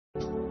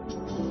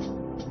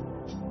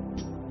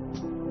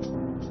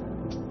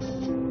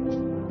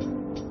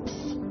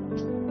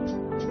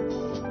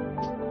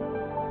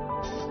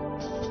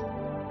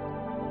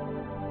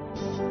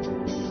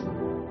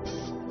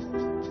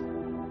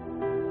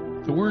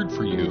Word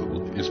for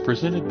You is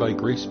presented by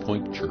Grace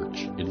Point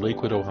Church in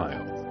Lakewood,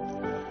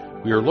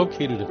 Ohio. We are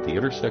located at the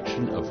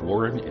intersection of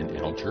Warren and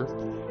Alger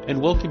and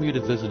welcome you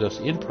to visit us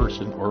in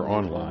person or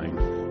online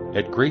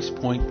at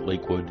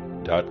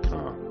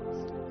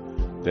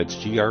gracepointlakewood.com. That's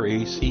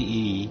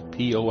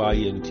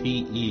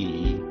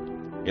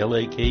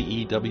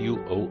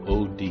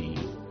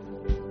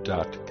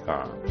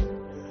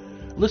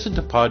GracePointLakewood.com. Listen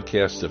to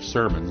podcasts of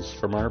sermons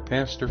from our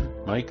pastor,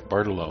 Mike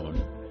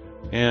Bartolone,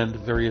 and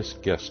various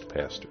guest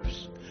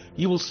pastors.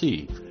 You will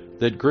see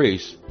that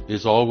grace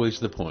is always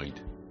the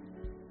point,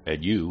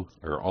 and you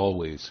are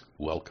always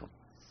welcome.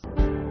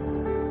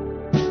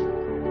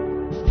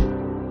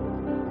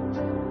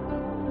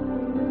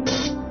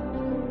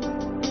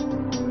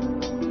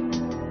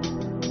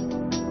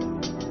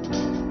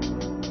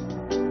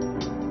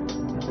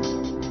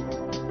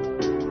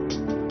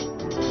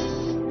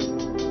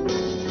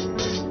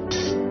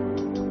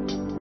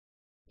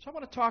 So I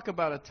want to talk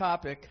about a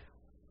topic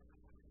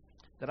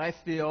that I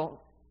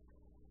feel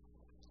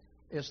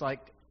is like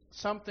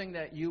something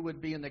that you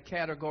would be in the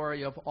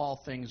category of all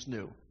things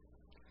new.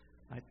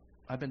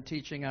 I've been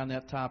teaching on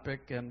that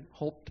topic and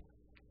hope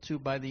to,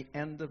 by the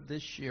end of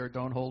this year,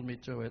 don't hold me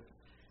to it,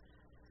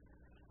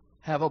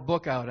 have a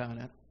book out on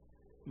it.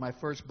 My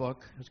first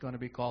book is going to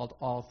be called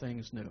All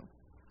Things New.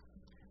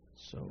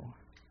 So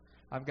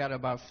I've got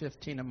about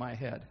 15 in my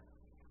head,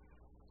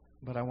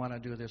 but I want to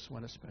do this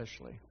one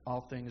especially,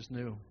 All Things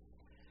New.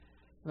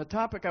 The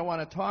topic I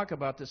want to talk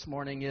about this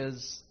morning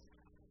is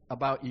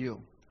about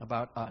you,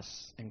 about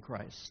us in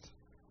Christ.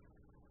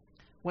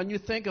 When you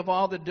think of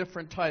all the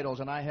different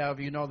titles, and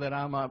you know that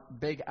I'm a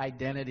big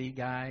identity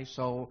guy,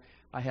 so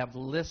I have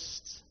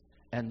lists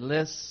and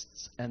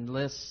lists and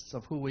lists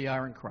of who we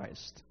are in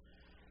Christ.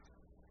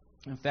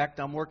 In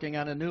fact, I'm working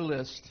on a new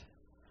list,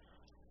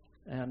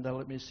 and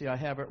let me see, I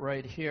have it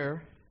right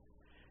here.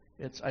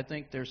 I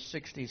think there's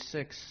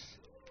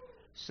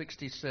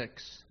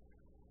 66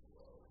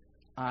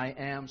 I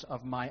ams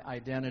of my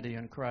identity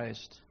in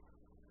Christ.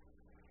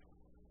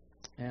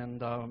 And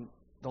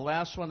the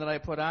last one that I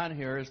put on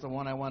here is the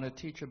one I want to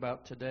teach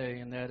about today,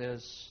 and that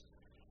is,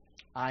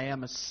 I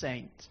am a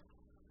saint.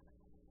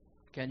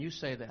 Can you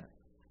say that?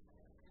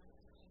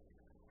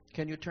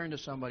 Can you turn to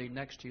somebody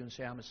next to you and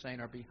say, I'm a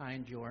saint, or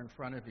behind you or in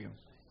front of you?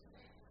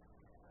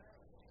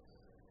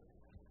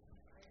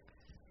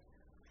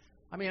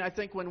 I mean, I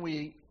think when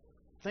we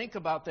think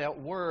about that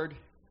word,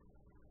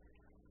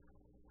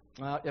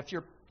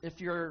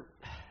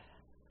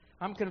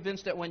 I'm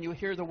convinced that when you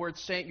hear the word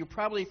saint, you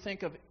probably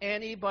think of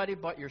anybody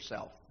but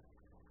yourself.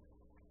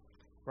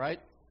 Right?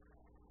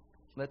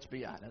 Let's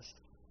be honest.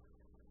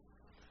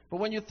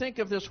 But when you think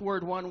of this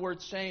word, one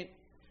word saint,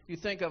 you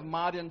think of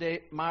modern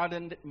day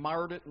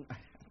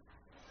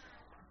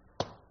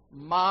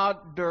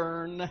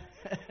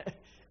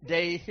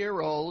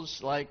heroes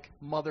like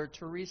Mother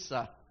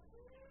Teresa,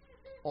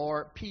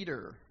 or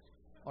Peter,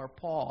 or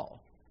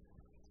Paul,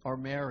 or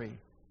Mary.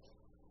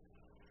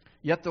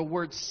 Yet the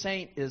word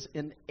saint is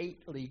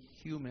innately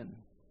human.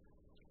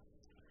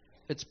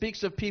 It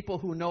speaks of people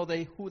who know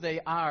who they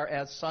are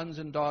as sons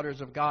and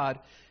daughters of God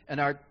and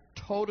are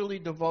totally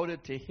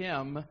devoted to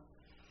Him,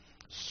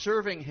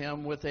 serving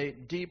Him with a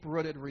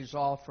deep-rooted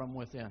resolve from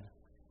within.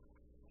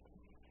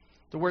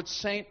 The word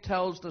saint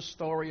tells the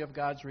story of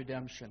God's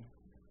redemption.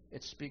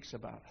 It speaks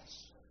about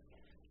us.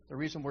 The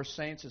reason we're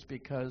saints is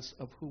because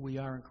of who we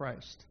are in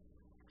Christ.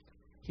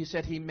 He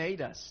said He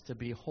made us to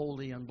be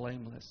holy and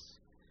blameless.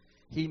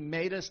 He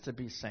made us to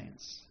be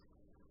saints.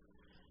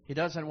 He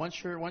doesn't.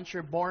 Once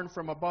you're born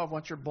from above,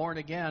 once you're born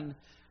again,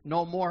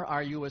 no more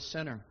are you a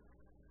sinner.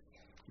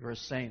 You're a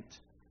saint.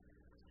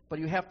 But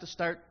you have to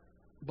start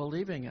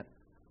believing it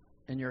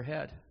in your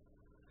head.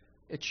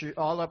 It's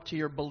all up to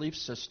your belief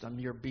system,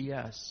 your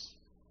BS.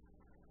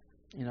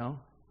 You know,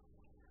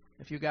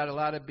 if you got a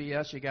lot of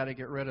BS, you got to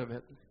get rid of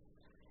it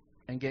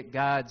and get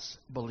God's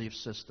belief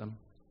system.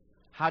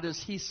 How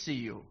does He see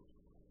you?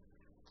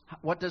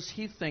 What does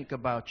He think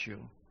about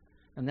you?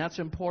 And that's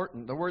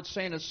important. The word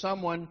saint is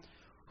someone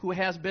who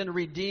has been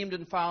redeemed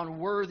and found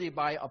worthy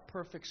by a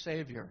perfect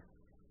Savior.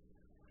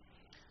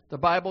 The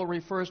Bible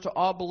refers to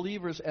all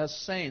believers as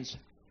saints,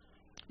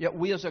 yet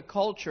we as a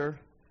culture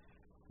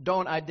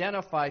don't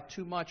identify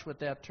too much with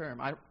that term.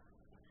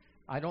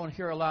 I don't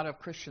hear a lot of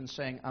Christians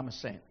saying, I'm a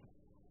saint,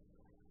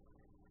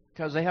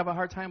 because they have a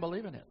hard time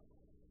believing it.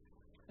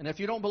 And if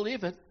you don't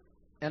believe it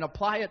and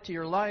apply it to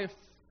your life,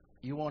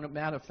 you won't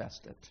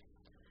manifest it.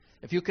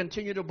 If you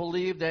continue to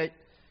believe that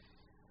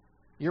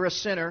you're a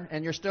sinner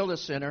and you're still a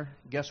sinner,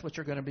 guess what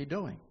you're going to be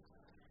doing?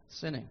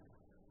 Sinning.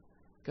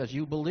 Because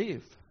you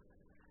believe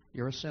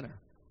you're a sinner.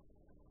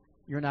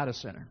 You're not a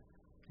sinner.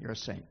 You're a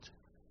saint.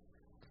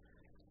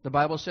 The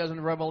Bible says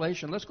in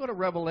Revelation, let's go to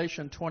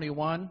Revelation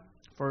 21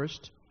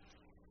 first.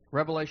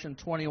 Revelation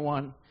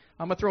 21.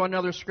 I'm going to throw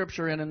another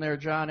scripture in there,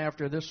 John,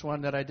 after this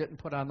one that I didn't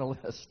put on the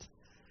list,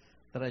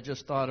 that I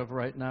just thought of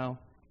right now.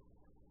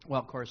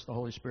 Well, of course, the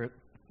Holy Spirit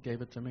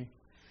gave it to me.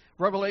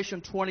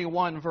 Revelation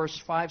 21, verse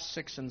 5,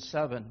 6, and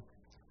 7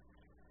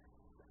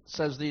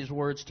 says these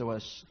words to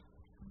us.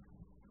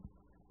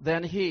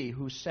 than he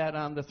who sat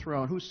on the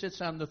throne. Who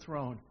sits on the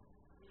throne?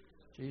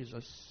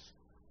 Jesus,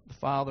 the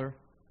Father,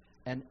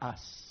 and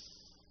us.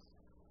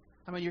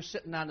 I mean, you're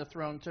sitting on the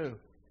throne too.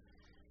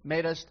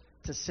 Made us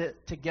to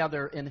sit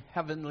together in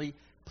heavenly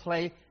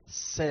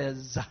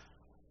places.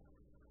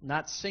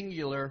 Not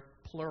singular,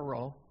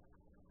 plural,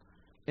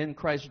 in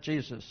Christ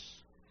Jesus.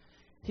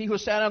 He who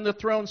sat on the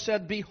throne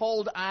said,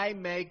 "Behold, I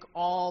make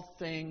all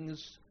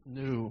things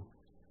new."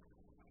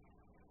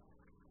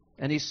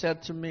 And he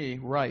said to me,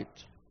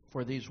 "Write,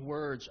 for these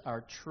words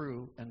are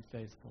true and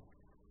faithful."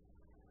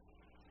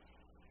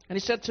 And he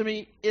said to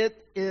me, "It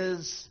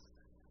is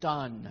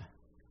done."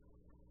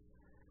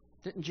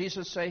 Didn't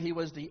Jesus say he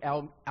was the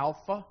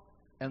Alpha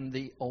and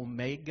the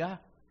Omega,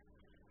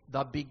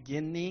 the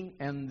beginning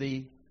and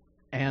the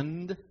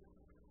end?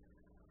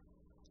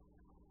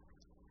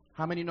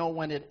 How many know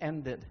when it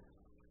ended?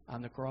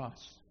 On the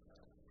cross.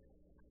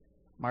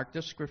 Mark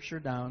this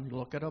scripture down,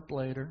 look it up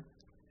later,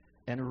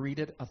 and read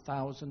it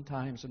 1,000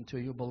 times until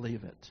you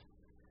believe it.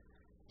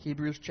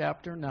 Hebrews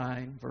chapter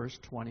 9, verse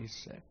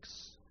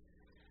 26.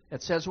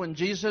 It says, when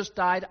Jesus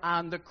died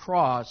on the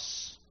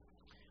cross,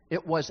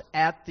 it was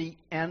at the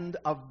end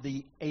of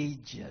the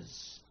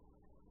ages.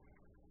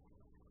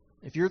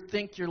 If you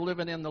think you're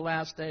living in the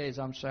last days,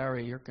 I'm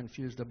sorry, you're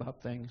confused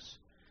about things.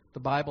 The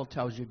Bible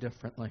tells you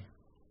differently.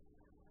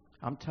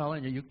 I'm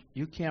telling you,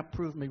 you can't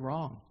prove me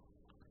wrong.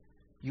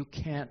 You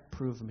can't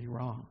prove me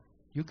wrong.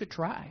 You could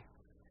try,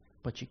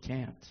 but you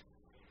can't.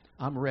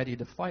 I'm ready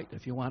to fight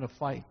if you want to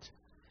fight.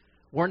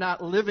 We're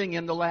not living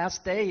in the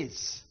last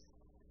days.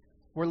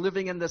 We're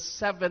living in the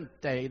seventh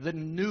day, the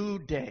new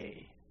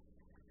day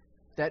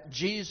that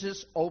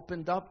Jesus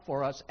opened up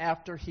for us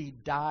after he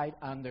died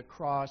on the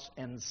cross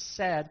and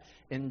said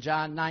in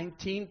John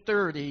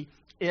 19:30,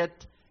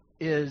 "It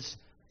is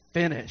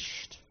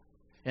finished."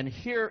 And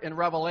here in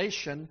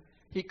Revelation,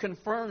 he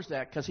confirms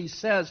that because he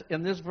says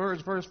in this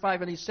verse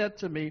 5, "And he said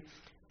to me,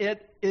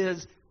 it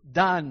is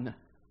done."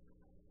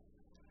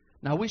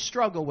 Now we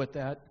struggle with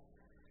that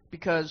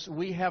because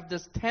we have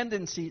this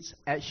tendency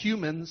as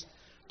humans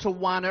to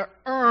want to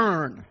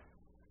earn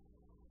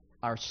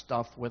our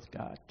stuff with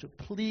God. To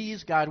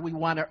please God, we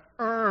want to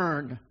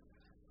earn.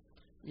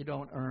 You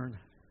don't earn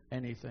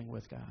anything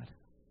with God.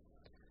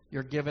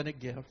 You're given a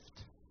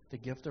gift, the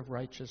gift of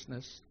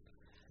righteousness,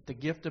 the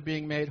gift of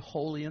being made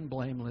holy and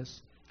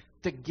blameless,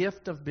 the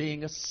gift of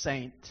being a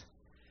saint,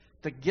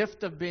 the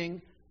gift of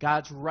being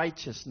God's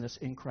righteousness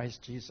in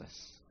Christ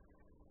Jesus.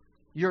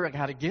 You've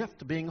got a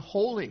gift of being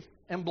holy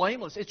and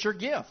blameless. It's your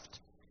gift.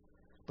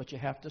 But you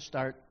have to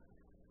start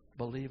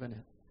believing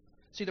it.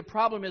 See, the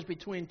problem is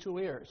between two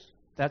ears.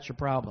 That's your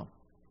problem.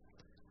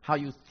 How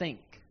you think.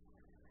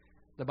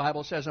 The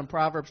Bible says in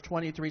Proverbs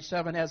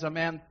 23:7, "As a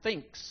man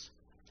thinks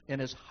in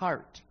his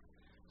heart,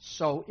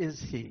 so is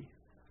he."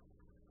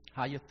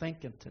 How you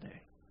thinking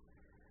today?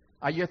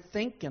 Are you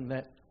thinking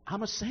that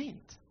I'm a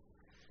saint?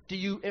 Do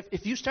you?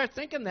 If you start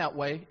thinking that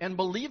way and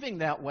believing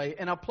that way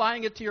and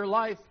applying it to your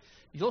life,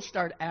 you'll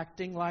start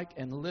acting like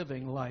and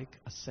living like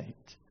a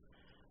saint.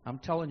 I'm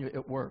telling you,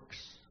 it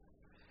works.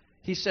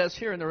 He says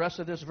here in the rest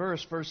of this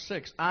verse, verse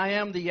 6, "I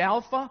am the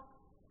Alpha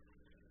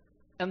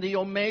and the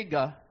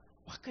Omega."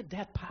 What could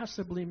that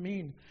possibly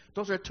mean?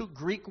 Those are two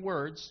Greek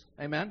words.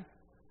 Amen?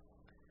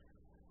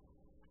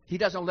 He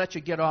doesn't let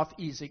you get off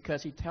easy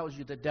because he tells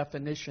you the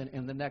definition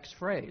in the next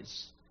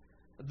phrase.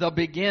 The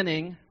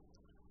beginning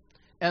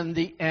and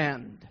the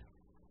end.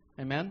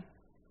 Amen?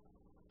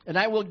 "And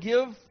I will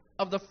give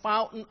of the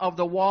fountain of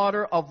the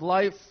water of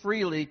life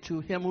freely to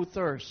him who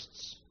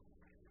thirsts."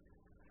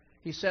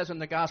 He says in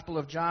the Gospel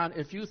of John,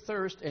 if you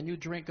thirst and you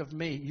drink of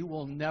me, you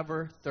will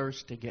never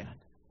thirst again.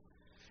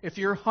 If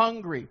you're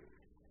hungry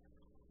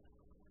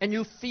and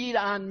you feed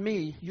on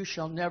me, you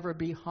shall never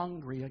be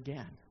hungry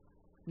again.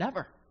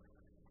 Never.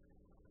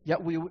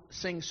 Yet we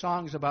sing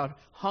songs about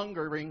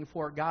hungering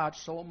for God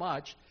so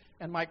much.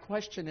 And my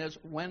question is,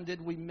 when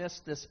did we miss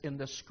this in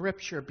the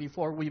Scripture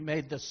before we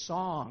made the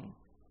song?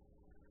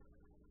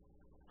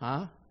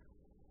 Huh?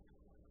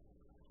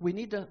 We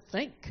need to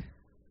think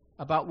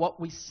about what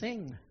we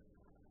sing.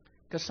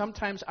 Because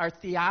sometimes our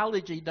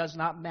theology does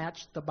not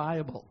match the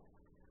Bible.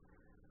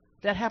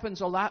 That happens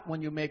a lot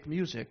when you make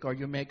music or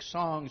you make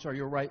songs or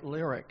you write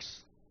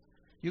lyrics.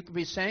 You could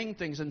be saying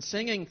things and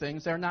singing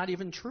things that are not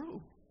even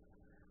true.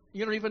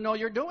 You don't even know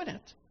you're doing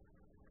it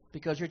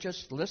because you're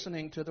just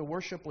listening to the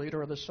worship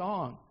leader of the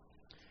song.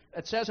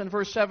 It says in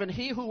verse 7,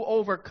 He who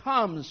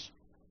overcomes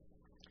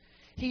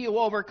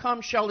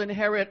shall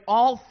inherit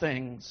all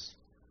things,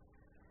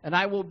 and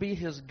I will be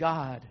his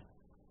God,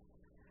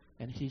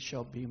 and he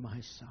shall be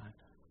my son.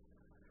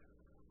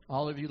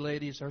 All of you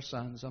ladies are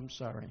sons, I'm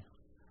sorry.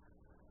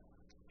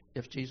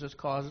 If Jesus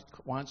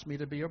wants me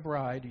to be a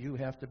bride, you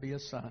have to be a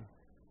son.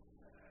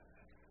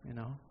 You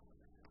know?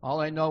 All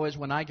I know is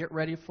when I get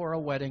ready for a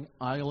wedding,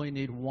 I only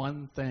need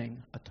one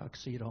thing, a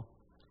tuxedo.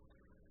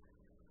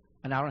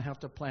 And I don't have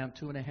to plan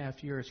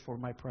 2.5 years for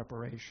my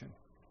preparation.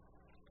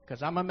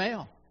 Because I'm a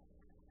male.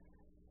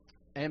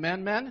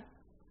 Amen, men?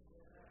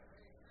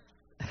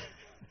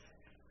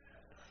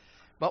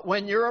 But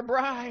when you're a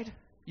bride,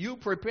 You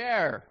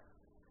prepare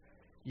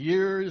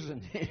years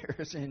and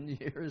years and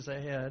years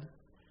ahead,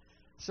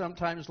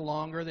 sometimes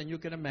longer than you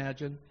can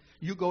imagine.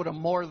 You go to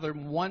more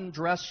than one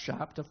dress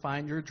shop to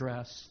find your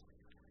dress,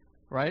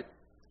 right?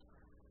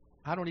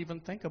 I don't even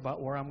think about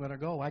where I'm going to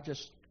go. I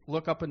just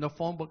look up in the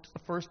phone book, the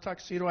first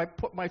tuxedo I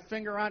put my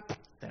finger on,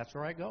 that's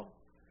where I go.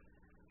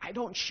 I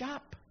don't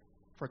shop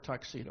for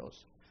tuxedos.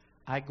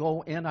 I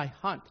go in, I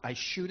hunt, I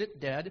shoot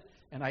it dead,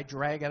 and I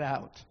drag it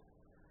out.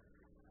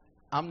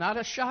 I'm not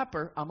a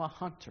shopper, I'm a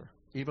hunter,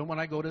 even when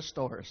I go to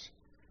stores.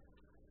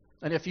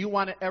 And if you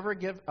want to ever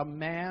give a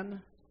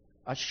man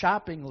a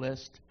shopping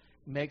list,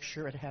 make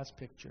sure it has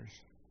pictures.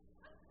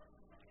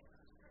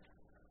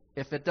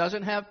 If it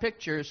doesn't have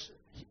pictures,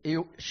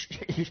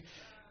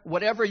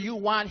 whatever you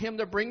want him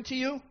to bring to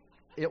you,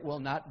 it will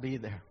not be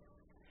there.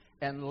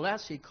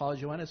 Unless he calls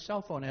you on his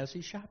cell phone as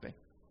he's shopping.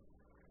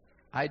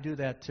 I do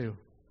that too.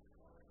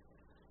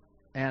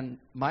 And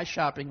my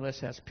shopping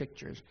list has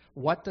pictures.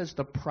 What does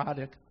the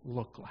product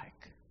look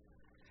like?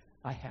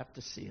 I have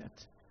to see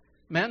it.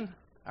 Men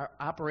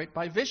operate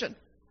by vision.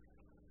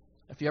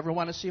 If you ever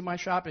want to see my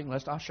shopping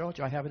list, I'll show it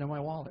to you. I have it in my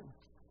wallet.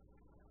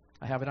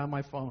 I have it on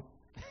my phone.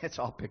 It's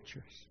all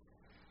pictures.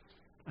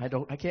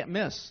 I can't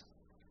miss.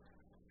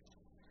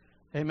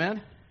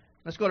 Amen?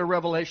 Let's go to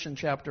Revelation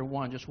chapter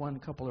 1, just one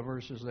couple of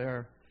verses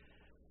there.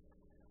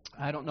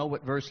 I don't know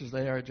what verses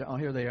they are. Oh,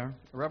 here they are.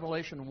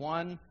 Revelation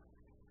 1.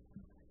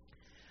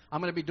 I'm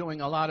going to be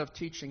doing a lot of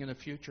teaching in the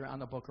future on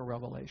the book of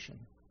Revelation.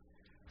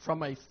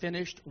 From a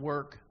finished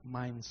work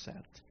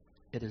mindset.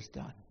 It is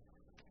done.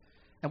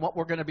 And what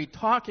we're going to be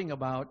talking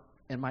about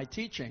in my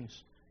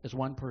teachings is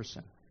one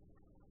person.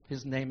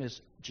 His name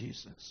is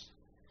Jesus.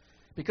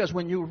 Because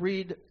when you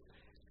read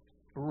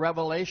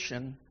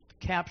Revelation,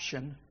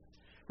 caption,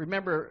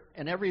 remember,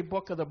 in every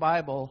book of the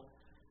Bible,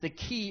 the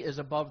key is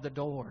above the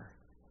door.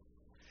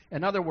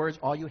 In other words,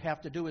 all you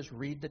have to do is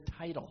read the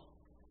title.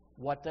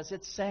 What does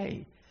it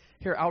say?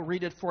 Here, I'll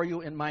read it for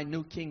you in my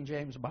New King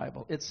James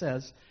Bible. It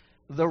says,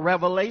 the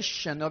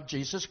revelation of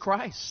Jesus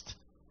Christ.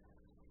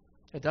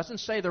 It doesn't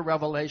say the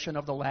revelation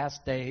of the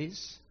last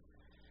days.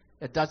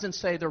 It doesn't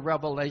say the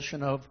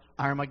revelation of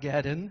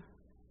Armageddon.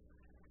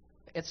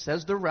 It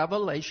says the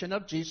revelation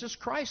of Jesus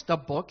Christ. The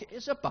book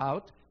is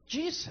about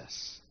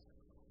Jesus.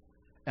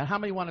 And how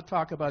many want to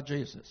talk about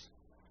Jesus?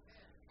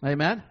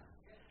 Amen?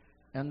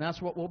 And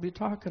that's what we'll be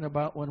talking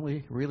about when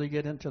we really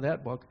get into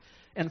that book.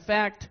 In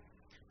fact,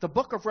 the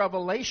book of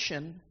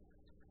Revelation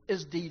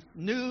is the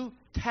New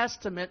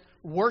Testament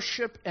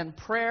worship and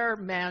prayer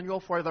manual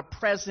for the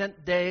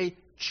present day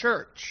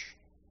church.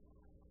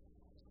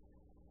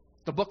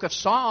 The book of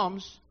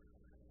Psalms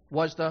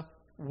was the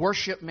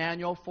worship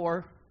manual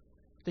for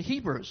the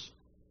Hebrews.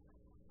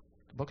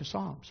 The book of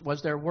Psalms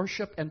was their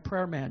worship and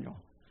prayer manual.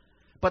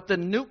 But the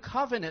New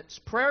Covenant's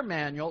prayer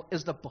manual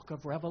is the book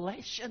of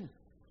Revelation.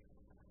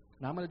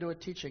 Now I'm going to do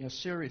a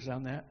series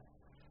on that,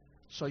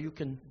 so you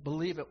can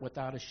believe it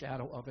without a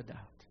shadow of a doubt.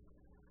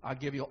 I'll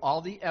give you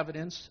all the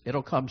evidence.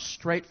 It'll come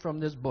straight from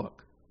this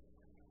book.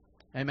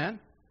 Amen?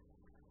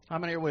 How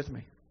many are with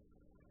me?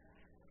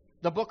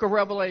 The book of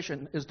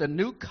Revelation is the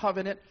New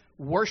Covenant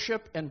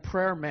worship and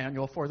prayer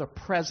manual for the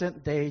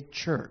present day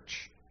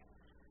church.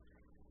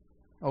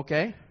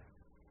 Okay?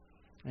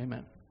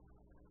 Amen.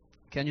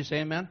 Can you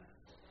say amen?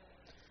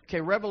 Okay,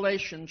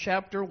 Revelation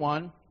chapter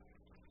 1.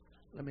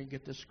 Let me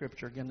get this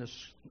scripture again. This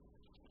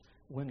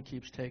wind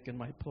keeps taking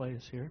my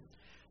place here.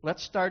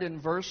 Let's start in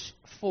verse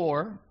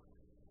 4,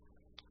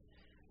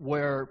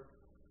 where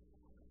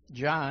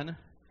John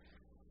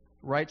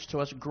writes to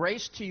us,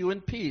 grace to you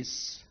and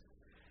peace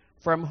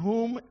from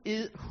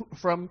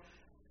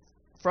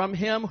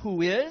him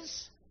who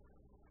is,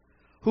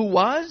 who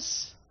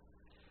was,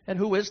 and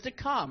who is to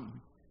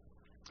come.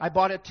 I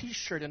bought a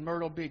t-shirt in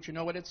Myrtle Beach. You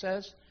know what it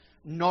says?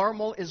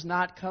 Normal is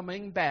not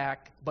coming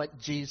back, but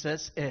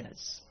Jesus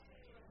is.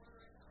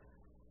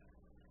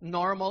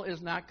 Normal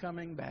is not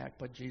coming back,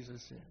 but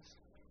Jesus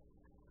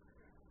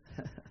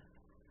is.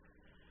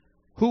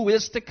 Who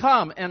is to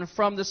come, and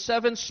from the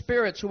seven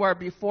spirits who are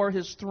before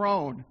his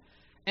throne,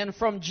 and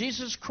from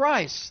Jesus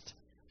Christ,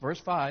 verse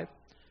 5,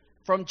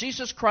 from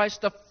Jesus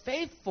Christ, the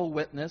faithful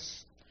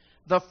witness,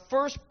 the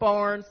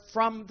firstborn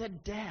from the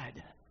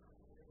dead,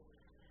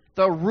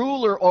 the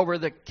ruler over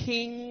the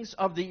kings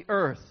of the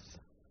earth,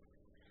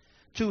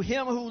 to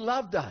him who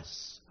loved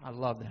us. I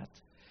love that.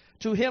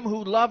 To him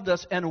who loved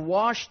us and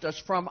washed us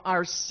from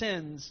our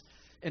sins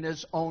in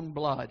his own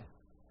blood.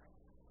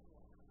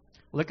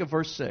 Look at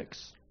verse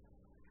 6.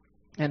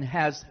 And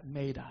has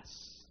made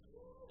us.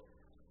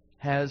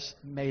 Has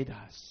made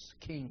us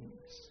kings.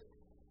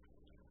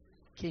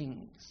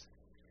 Kings.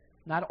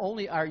 Not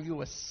only are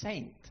you a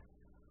saint,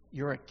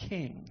 you're a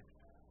king.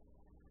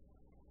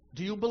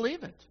 Do you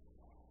believe it?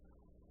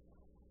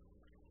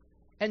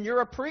 And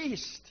you're a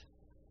priest.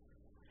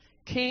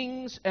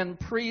 Kings and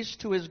priests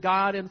to his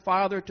God and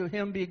Father, to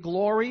him be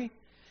glory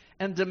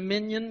and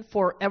dominion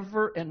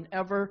forever and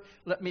ever.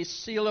 Let me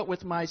seal it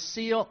with my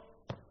seal.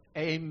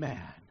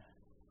 Amen.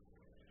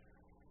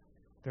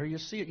 There you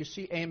see it. You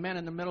see amen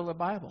in the middle of the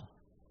Bible.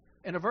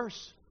 In a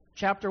verse,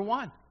 chapter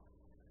 1.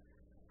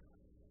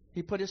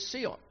 He put his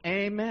seal.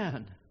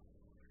 Amen.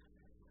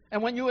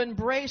 And when you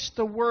embrace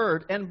the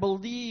Word and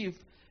believe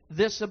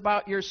this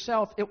about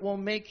yourself, it will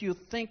make you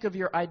think of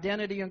your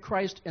identity in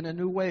Christ in a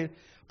new way.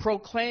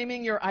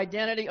 Proclaiming your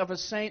identity of a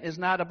saint is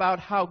not about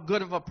how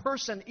good of a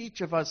person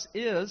each of us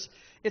is.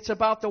 It's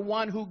about the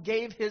one who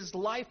gave his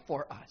life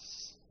for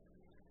us,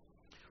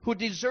 who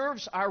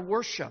deserves our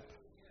worship,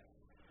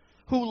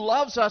 who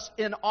loves us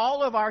in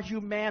all of our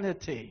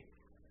humanity.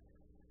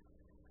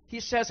 He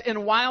says,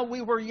 and while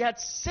we were yet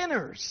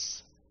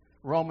sinners,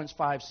 Romans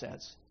 5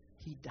 says,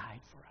 he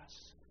died for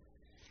us.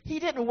 He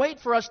didn't wait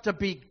for us to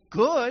be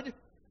good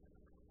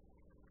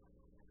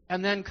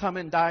and then come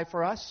and die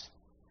for us.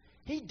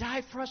 He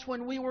died for us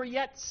when we were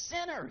yet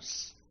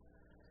sinners.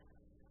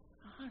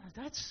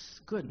 That's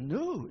good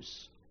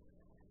news.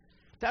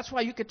 That's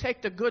why you could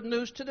take the good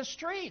news to the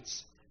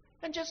streets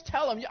and just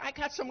tell them, I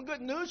got some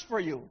good news for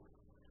you.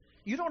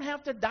 You don't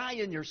have to die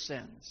in your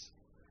sins.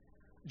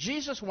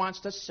 Jesus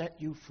wants to set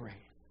you free.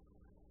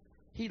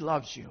 He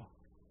loves you.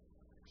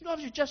 He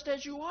loves you just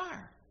as you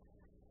are.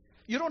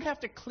 You don't have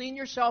to clean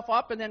yourself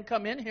up and then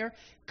come in here.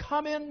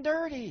 Come in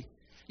dirty.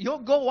 You'll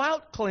go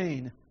out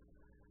clean.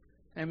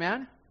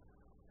 Amen?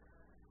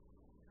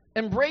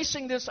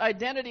 Embracing this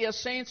identity as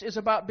saints is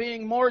about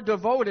being more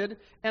devoted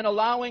and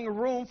allowing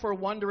room for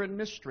wonder and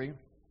mystery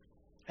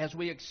as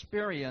we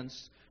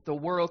experience the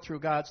world through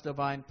God's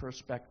divine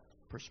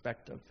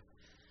perspective.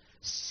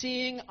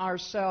 Seeing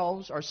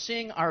ourselves or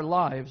seeing our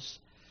lives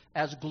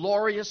as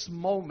glorious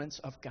moments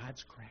of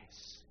God's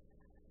grace.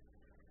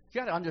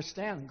 You got to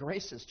understand,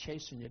 grace is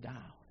chasing you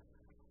down.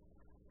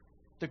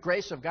 The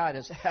grace of God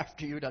is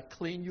after you to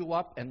clean you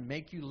up and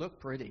make you look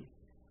pretty.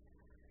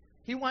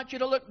 He wants you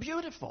to look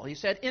beautiful. He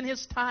said, in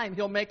His time,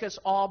 He'll make us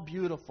all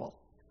beautiful.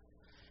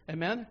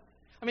 Amen?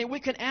 I mean, we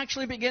can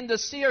actually begin to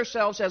see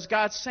ourselves as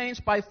God's saints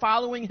by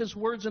following His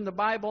words in the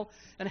Bible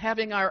and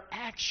having our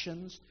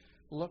actions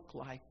look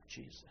like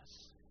Jesus.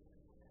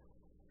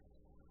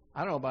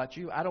 I don't know about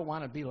you. I don't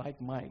want to be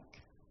like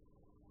Mike.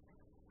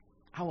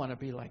 I want to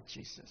be like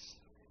Jesus.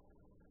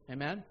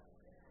 Amen?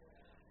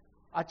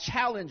 I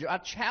challenge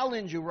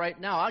you right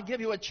now. I'll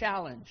give you a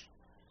challenge.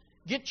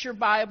 Get your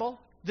Bible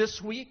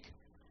this week.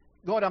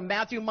 Go to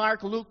Matthew,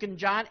 Mark, Luke, and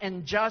John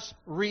and just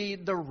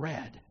read the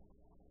red.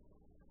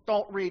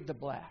 Don't read the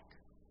black.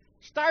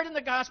 Start in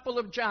the Gospel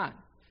of John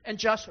and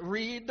just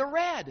read the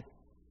red.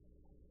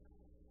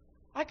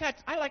 I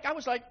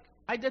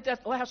did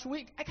that last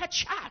week. I got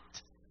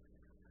shocked.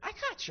 I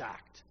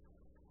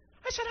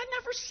said, I've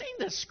never seen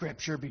this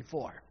scripture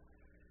before.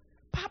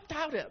 Popped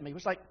out at me. It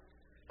was like,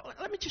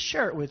 let me just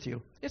share it with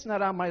you. It's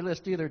not on my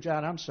list either,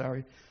 John. I'm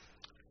sorry.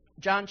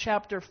 John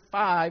chapter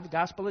 5,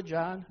 Gospel of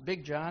John,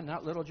 Big John,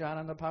 not Little John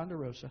on the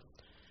Ponderosa.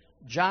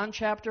 John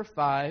chapter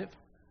 5,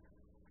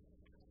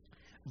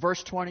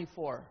 verse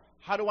 24.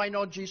 How do I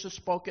know Jesus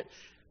spoke it?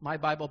 My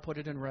Bible put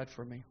it in red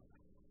for me.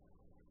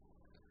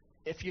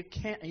 If you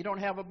don't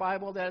have a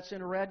Bible that's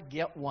in red,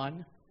 get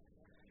one.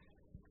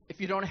 If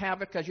you don't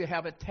have it because you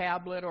have a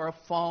tablet or a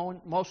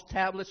phone, most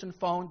tablets and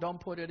phones don't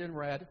put it in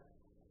red.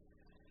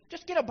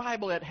 Just get a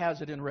Bible that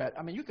has it in red.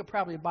 I mean, you could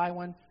probably buy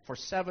one for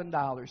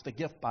 $7, the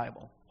gift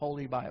Bible,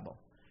 Holy Bible.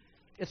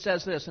 It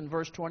says this in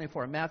verse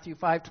 24, Matthew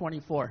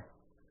 5:24.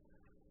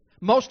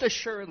 Most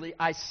assuredly,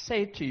 I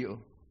say to you,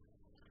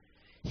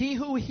 he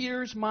who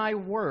hears my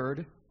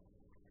word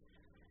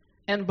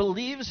and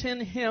believes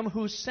in Him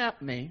who sent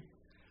me,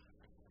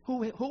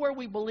 who are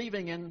we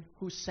believing in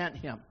who sent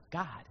Him?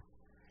 God.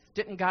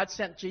 Didn't God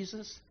send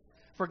Jesus?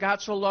 For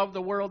God so loved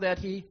the world that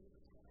He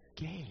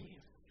gave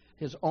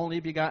His only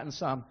begotten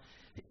Son.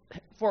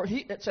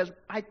 It says,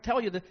 I tell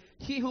you that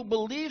he who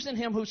believes in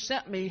Him who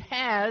sent me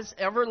has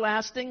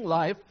everlasting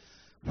life.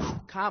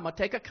 Comma,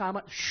 take a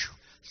comma.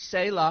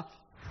 Selah.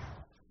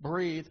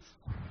 Breathe.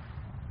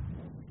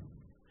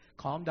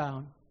 Calm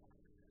down,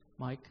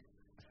 Mike.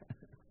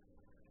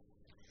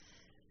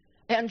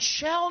 And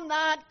shall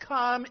not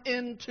come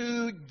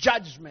into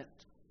judgment.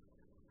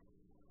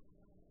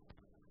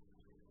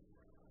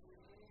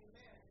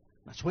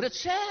 That's what it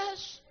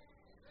says.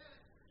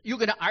 You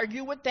going to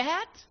argue with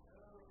that?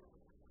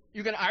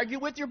 You going to argue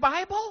with your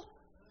Bible?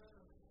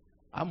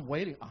 I'm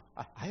waiting.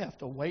 I have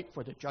to wait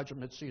for the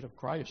judgment seat of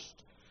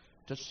Christ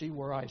to see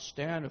where I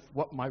stand.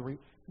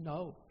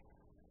 No,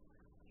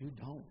 you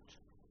don't.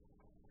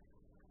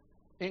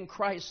 In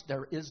Christ,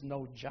 there is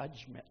no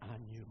judgment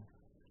on you.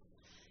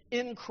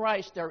 In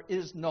Christ, there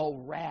is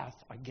no wrath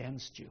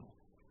against you.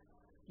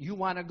 You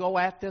want to go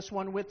at this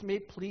one with me?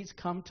 Please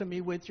come to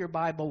me with your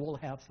Bible. We'll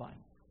have fun.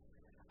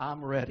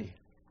 I'm ready.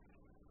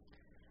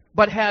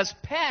 But has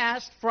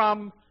passed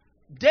from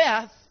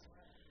death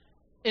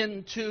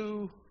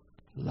into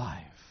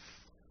life.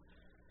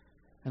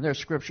 And there are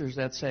scriptures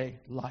that say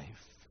life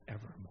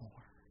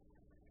evermore.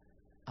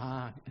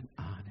 On and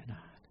on and on.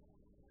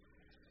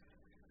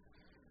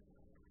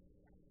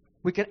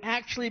 We can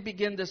actually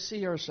begin to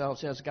see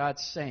ourselves as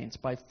God's saints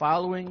by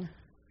following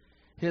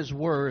His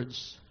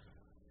words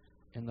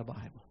in the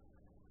Bible.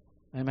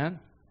 Amen?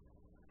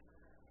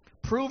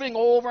 Proving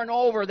over and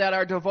over that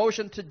our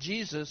devotion to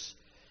Jesus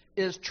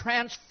is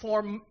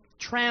transformational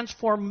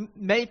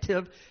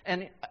transformative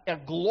and a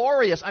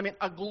glorious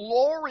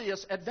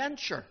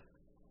adventure.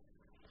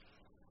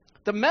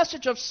 The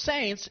message of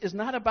saints is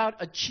not about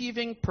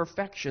achieving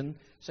perfection.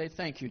 Say,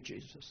 thank you,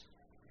 Jesus.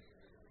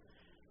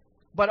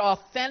 But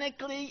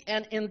authentically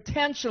and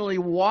intentionally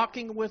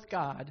walking with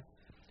God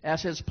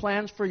as His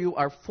plans for you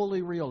are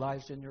fully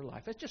realized in your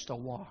life. It's just a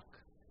walk.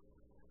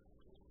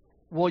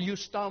 Will you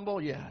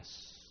stumble?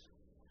 Yes.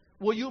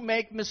 Will you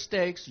make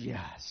mistakes?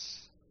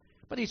 Yes.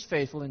 But He's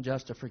faithful and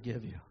just to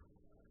forgive you.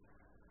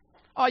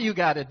 All you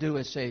got to do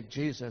is say,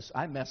 Jesus,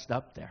 I messed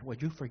up there.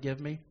 Would you forgive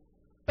me?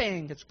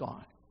 Bang, it's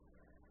gone.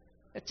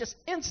 It's just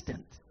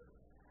instant.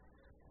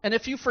 And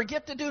if you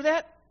forget to do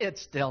that,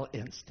 it's still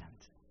instant.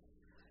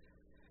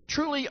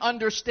 Truly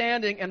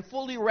understanding and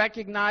fully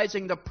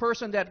recognizing the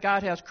person that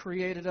God has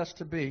created us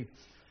to be.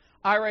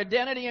 Our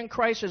identity in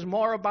Christ is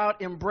more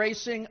about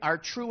embracing our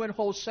true and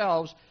whole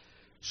selves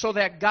so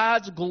that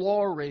God's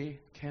glory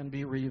can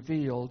be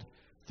revealed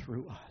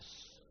through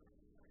us.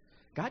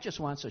 God just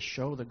wants to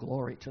show the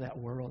glory to that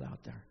world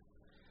out there.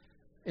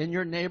 In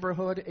your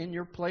neighborhood, in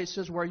your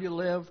places where you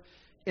live,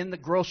 in the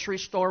grocery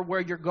store where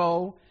you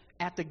go,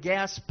 at the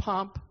gas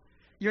pump.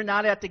 You're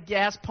not at the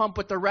gas pump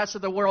with the rest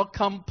of the world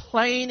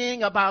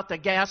complaining about the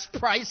gas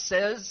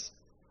prices.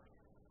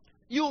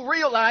 You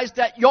realize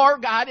that your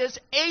God is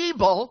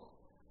able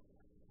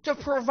to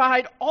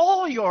provide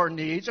all your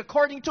needs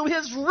according to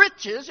His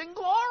riches and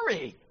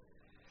glory.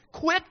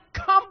 Quit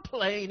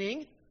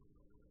complaining,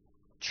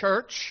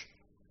 church.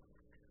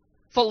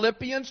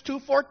 Philippians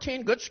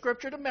 2:14, good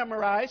scripture to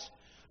memorize.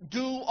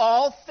 Do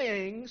all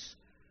things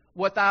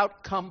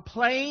without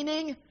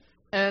complaining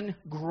and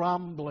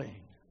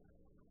grumbling.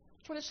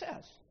 That's what it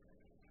says.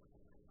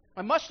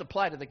 It must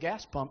apply to the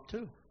gas pump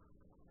too.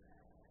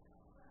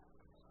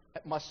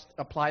 It must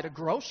apply to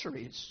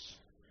groceries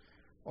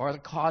or the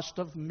cost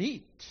of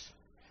meat.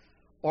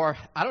 Or,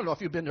 I don't know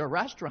if you've been to a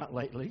restaurant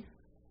lately.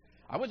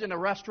 I was in a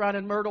restaurant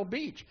in Myrtle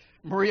Beach.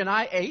 Marie and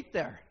I ate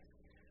there.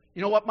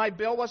 You know what my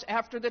bill was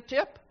after the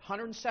tip?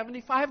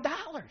 $175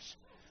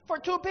 for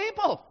 2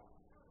 people.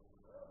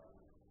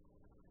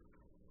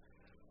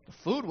 The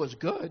food was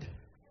good,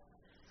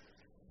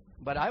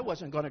 but I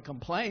wasn't going to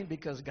complain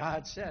because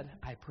God said,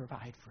 I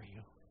provide for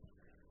you.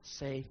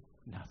 Say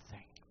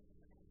nothing.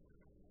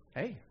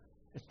 Hey,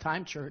 it's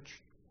time,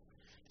 church.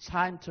 It's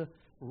time to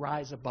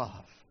rise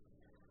above.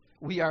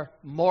 We are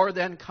more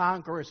than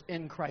conquerors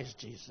in Christ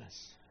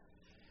Jesus.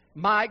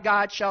 My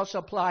God shall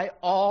supply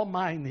all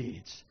my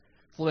needs,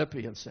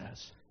 Philippians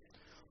says.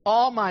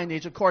 All my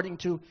needs according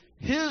to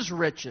His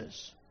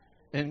riches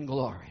in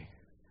glory.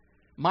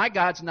 My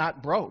God's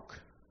not broke.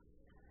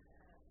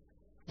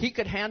 He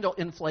could handle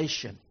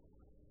inflation.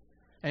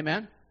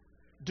 Amen?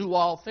 Do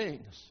all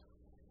things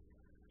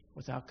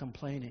without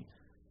complaining.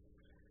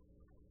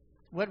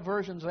 What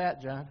version's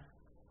that, John?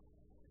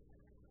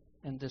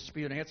 And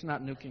disputing. It's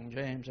not New King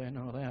James, I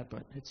know that,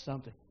 but it's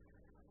something.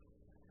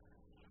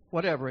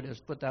 Whatever it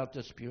is, without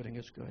disputing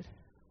is good.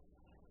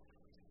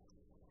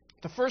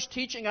 The first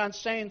teaching on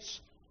saints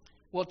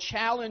will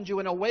challenge you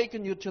and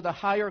awaken you to the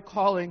higher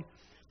calling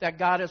that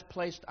God has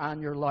placed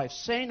on your life.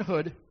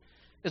 Sainthood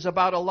is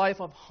about a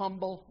life of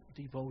humble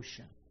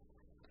devotion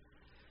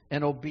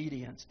and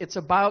obedience. It's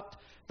about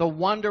the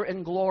wonder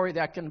and glory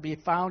that can be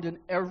found in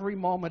every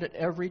moment and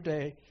every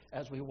day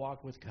as we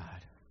walk with God.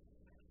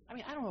 I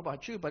mean, I don't know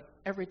about you, but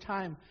every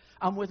time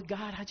I'm with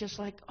God, I just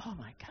like, oh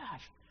my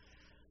gosh.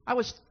 I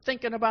was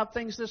thinking about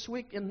things this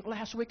week and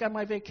last week on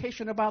my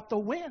vacation about the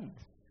wind.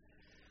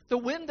 The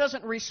wind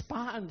doesn't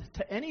respond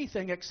to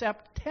anything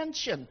except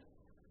tension.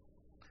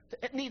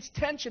 It needs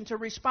tension to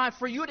respond.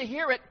 For you to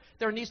hear it,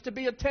 there needs to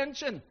be a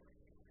tension,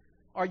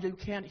 or you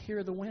can't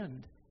hear the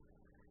wind.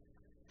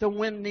 The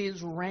wind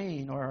needs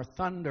rain or a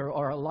thunder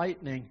or a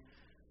lightning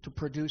to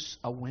produce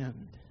a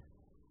wind.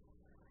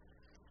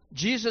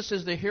 Jesus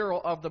is the hero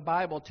of the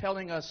Bible,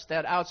 telling us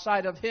that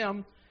outside of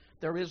Him,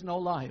 there is no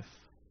life,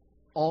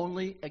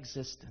 only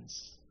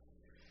existence.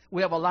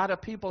 We have a lot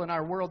of people in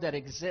our world that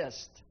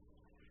exist,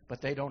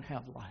 but they don't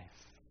have life.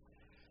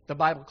 The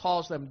Bible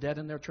calls them dead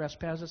in their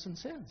trespasses and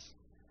sins.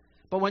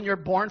 But when you're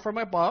born from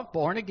above,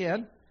 born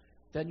again,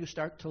 then you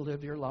start to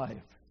live your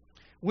life.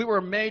 We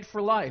were made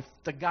for life,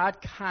 the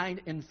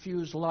God-kind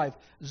infused life,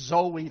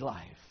 Zoe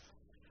life,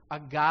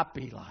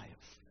 agape life.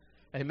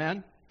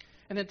 Amen?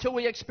 And until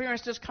we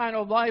experience this kind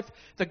of life,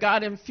 the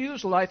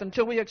God-infused life,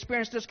 until we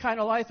experience this kind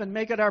of life and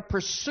make it our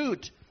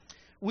pursuit,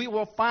 we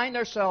will find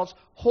ourselves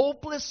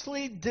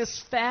hopelessly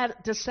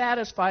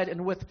dissatisfied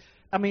and with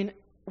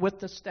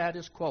the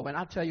status quo. And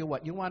I'll tell you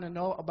what, you want to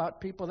know about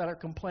people that are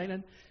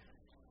complaining?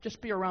 Just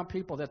be around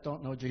people that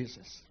don't know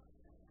Jesus.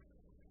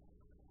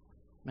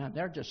 Man,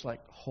 they're just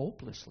like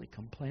hopelessly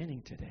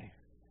complaining today.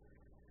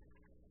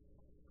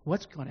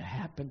 What's going to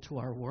happen to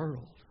our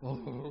world?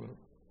 Oh,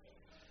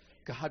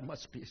 God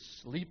must be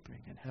sleeping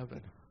in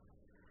heaven.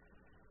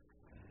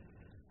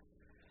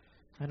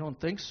 I don't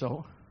think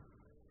so.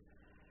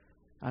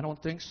 I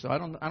don't think so.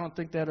 I don't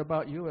think that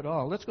about you at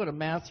all. Let's go to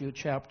Matthew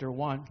chapter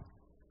 1.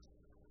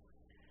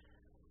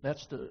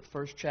 That's the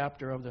first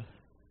chapter of the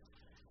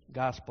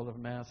Gospel of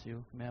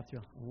Matthew,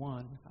 Matthew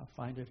 1. I'll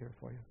find it here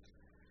for you.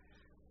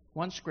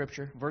 One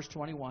scripture, verse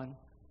 21.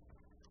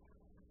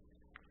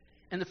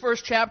 In the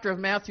first chapter of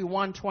Matthew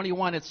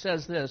 1:21, it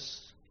says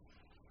this,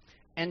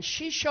 "And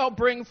she shall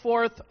bring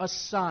forth a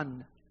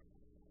son,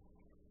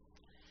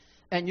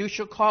 and you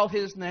shall call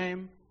his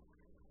name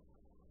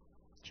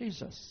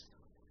Jesus."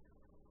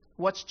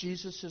 What's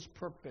Jesus'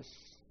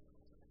 purpose?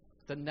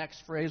 The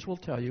next phrase will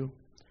tell you.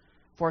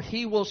 "For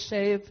he will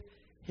save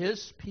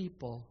his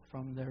people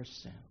from their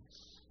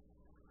sins,"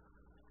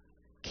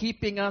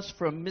 keeping us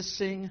from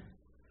missing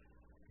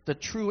the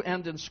true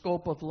end and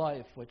scope of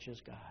life, which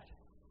is God.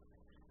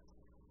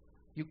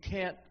 You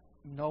can't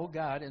know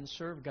God and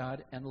serve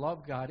God and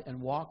love God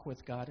and walk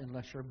with God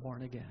unless you're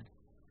born again.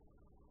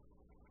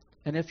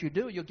 And if you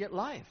do, you'll get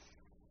life.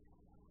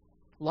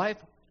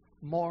 Life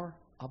more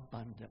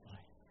abundantly.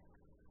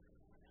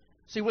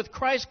 See, with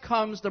Christ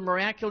comes the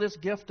miraculous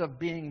gift of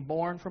being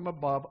born from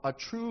above, a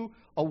true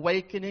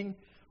awakening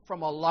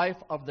from a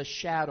life of the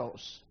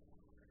shadows.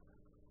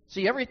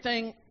 See,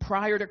 everything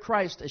prior to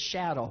Christ is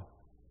shadow.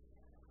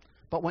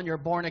 But when you're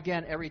born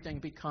again, everything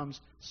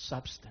becomes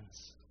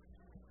substance.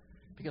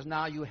 Because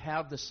now you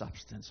have the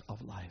substance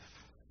of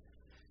life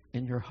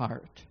in your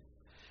heart.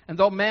 And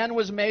though man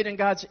was made in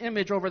God's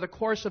image over the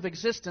course of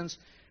existence,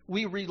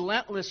 we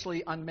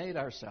relentlessly unmade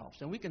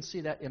ourselves. And we can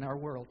see that in our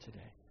world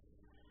today.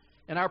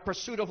 In our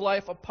pursuit of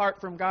life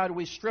apart from God,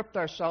 we stripped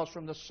ourselves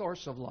from the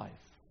source of life.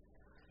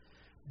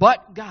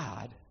 But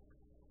God,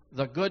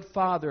 the good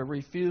Father,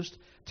 refused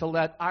to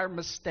let our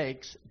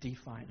mistakes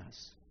define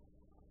us.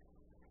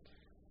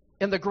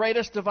 In the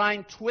greatest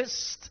divine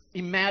twist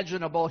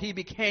imaginable, he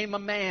became a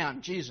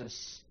man,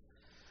 Jesus,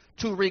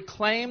 to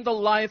reclaim the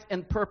life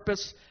and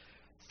purpose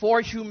for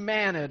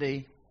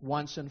humanity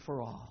once and for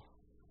all.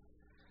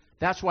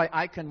 That's why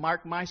I can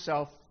mark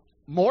myself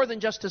more than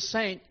just a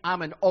saint.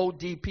 I'm an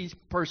ODP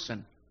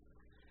person.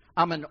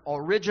 I'm an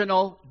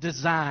original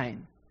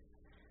design.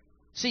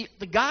 See,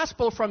 the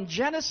gospel from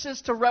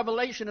Genesis to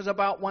Revelation is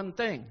about one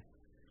thing.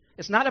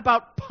 It's not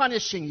about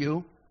punishing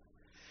you.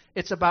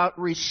 It's about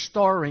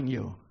restoring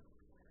you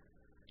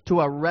to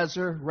a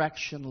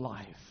resurrection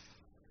life.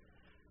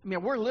 I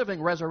mean, we're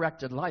living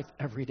resurrected life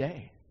every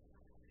day.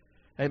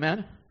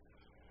 Amen?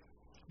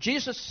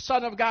 Jesus,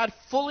 Son of God,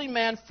 fully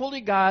man,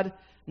 fully God,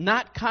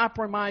 not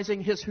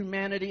compromising his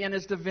humanity and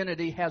his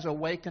divinity, has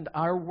awakened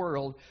our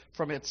world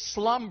from its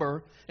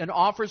slumber and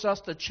offers us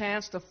the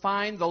chance to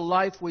find the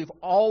life we've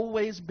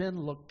always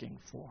been looking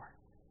for.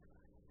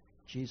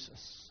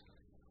 Jesus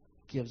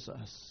gives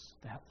us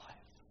that life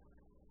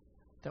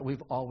that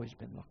we've always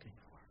been looking for.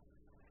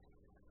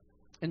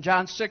 In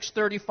John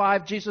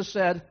 6:35, Jesus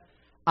said,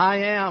 "I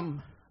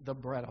am the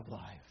bread of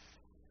life.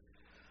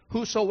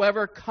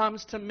 Whosoever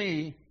comes to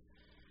me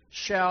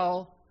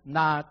shall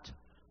not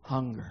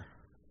hunger."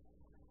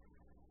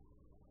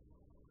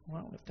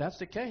 Well, if that's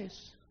the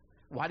case,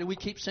 why do we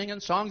keep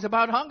singing songs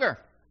about hunger?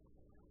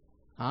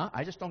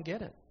 I just don't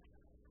get it.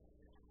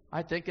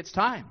 I think it's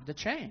time to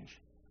change.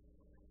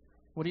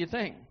 What do you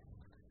think?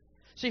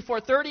 See,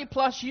 for 30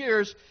 plus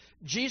years,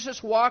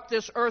 Jesus walked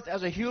this earth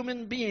as a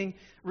human being,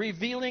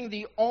 revealing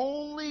the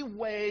only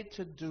way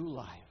to do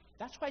life.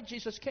 That's why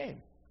Jesus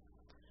came.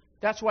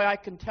 That's why I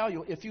can tell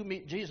you, if you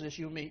meet Jesus,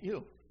 you meet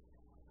you.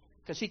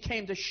 Because he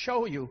came to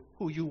show you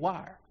who you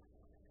are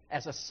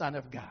as a son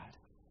of God,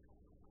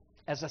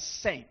 as a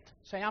saint.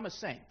 Say, I'm a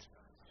saint.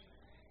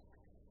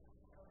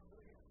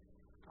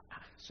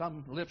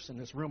 Some lips in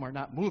this room are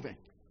not moving.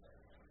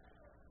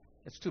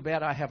 It's too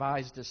bad I have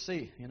eyes to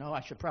see. You know,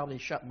 I should probably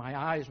shut my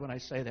eyes when I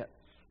say that.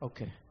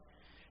 Okay.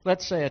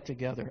 Let's say it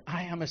together.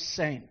 I am a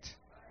saint.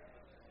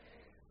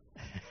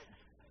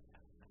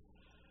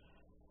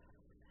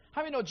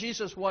 How many know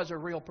Jesus was a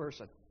real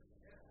person?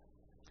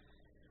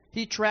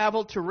 He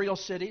traveled to real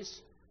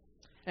cities,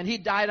 and he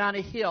died on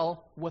a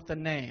hill with a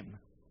name.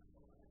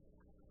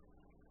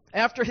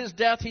 After his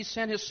death, he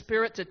sent his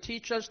Spirit to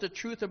teach us the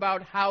truth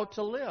about how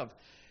to live.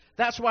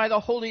 That's why the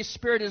Holy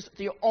Spirit is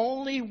the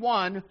only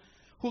one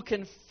who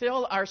can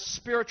fill our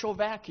spiritual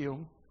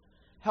vacuum,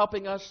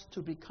 helping us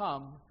to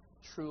become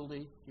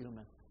truly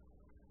human.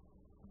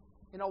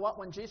 You know what?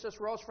 When Jesus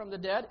rose from the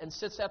dead and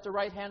sits at the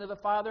right hand of the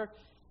Father,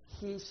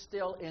 he's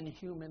still in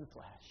human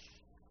flesh.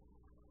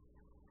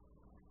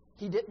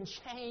 He didn't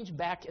change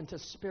back into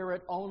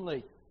spirit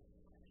only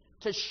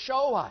to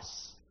show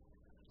us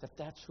that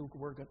that's who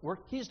we're going to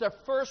work. He's the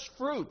first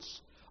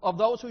fruits of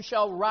those who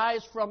shall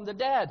rise from the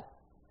dead.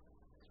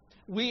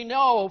 We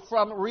know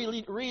from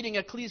reading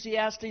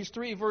Ecclesiastes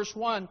 3, verse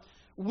 1,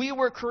 we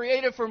were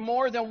created for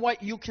more than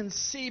what you can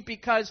see,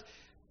 because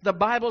the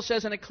Bible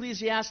says in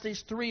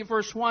Ecclesiastes 3,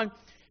 verse 1,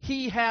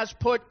 he has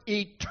put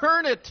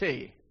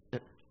eternity.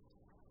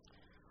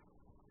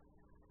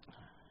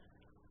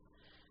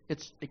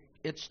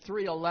 It's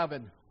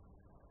 3:11.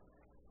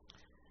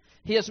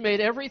 He has made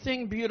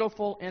everything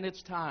beautiful in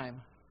its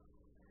time.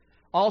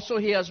 Also,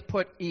 he has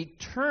put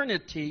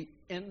eternity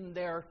in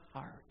their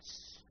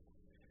hearts.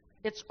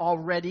 It's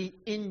already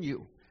in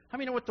you. How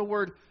many know what the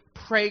word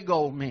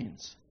prego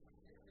means?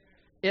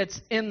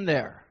 It's in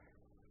there.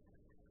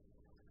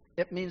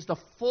 It means the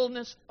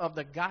fullness of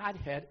the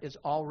Godhead is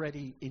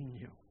already in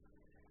you.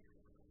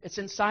 It's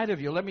inside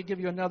of you. Let me give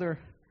you another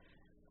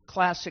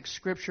classic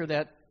scripture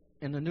that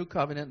in the New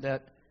Covenant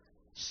that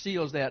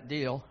seals that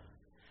deal.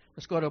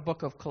 Let's go to the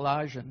book of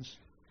Colossians.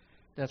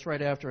 That's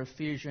right after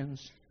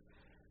Ephesians.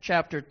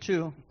 Chapter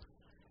 2,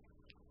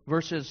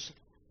 verses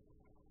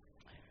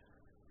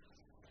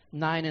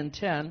 9 and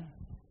 10.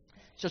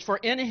 It says, "For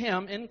in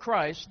him, in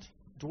Christ,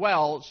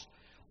 dwells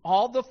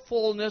all the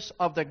fullness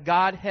of the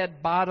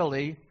Godhead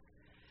bodily,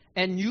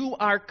 and you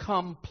are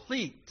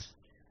complete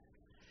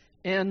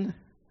in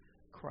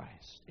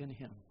Christ." In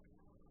him.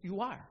 You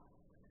are.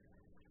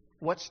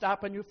 What's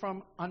stopping you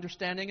from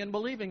understanding and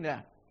believing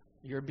that?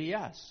 Your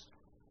BS.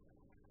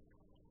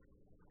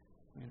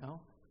 You know?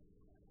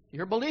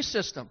 Your belief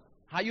system.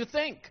 How you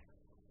think.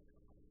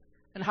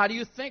 And how do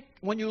you think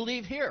when you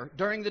leave here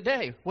during the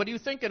day? What are you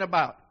thinking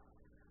about?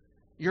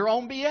 Your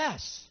own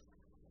BS.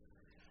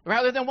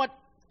 Rather than what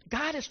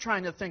God is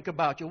trying to think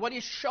about you, what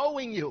He's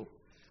showing you,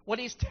 what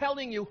He's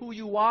telling you who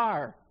you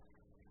are.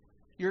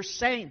 You're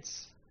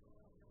saints.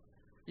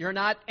 You're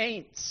not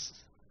ain'ts.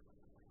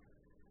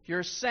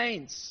 You're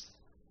saints.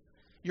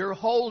 You're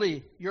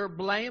holy. You're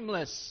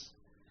blameless.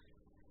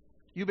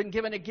 You've been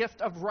given a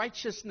gift of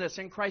righteousness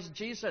in Christ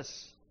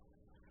Jesus.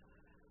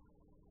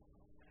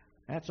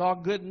 That's all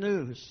good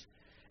news.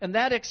 And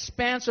that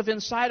expansive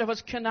inside of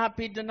us cannot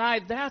be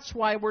denied. That's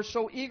why we're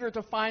so eager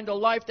to find a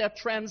life that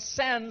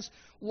transcends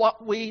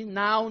what we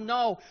now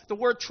know. The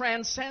word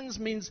transcends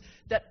means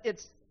that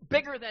it's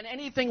bigger than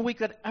anything we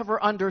could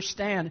ever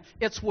understand.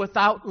 It's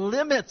without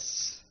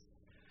limits.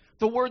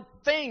 The word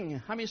thing,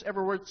 how many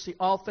ever word see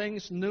all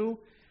things new?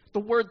 The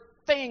word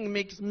thing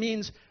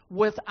means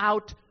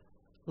without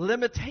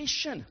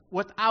limitation,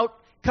 without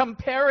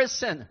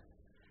comparison.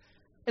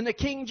 In the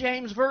King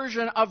James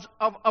Version of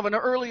an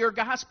earlier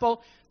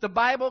gospel, the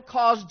Bible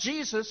calls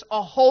Jesus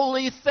a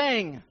holy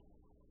thing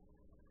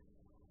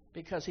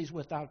because He's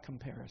without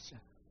comparison.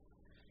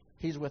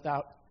 He's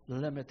without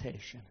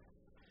limitation.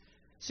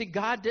 See,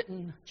 God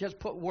didn't just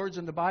put words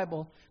in the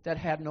Bible that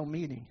had no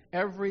meaning.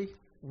 Every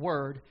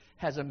word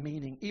has a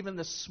meaning. Even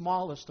the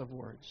smallest of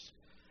words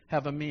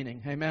have a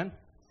meaning. Amen?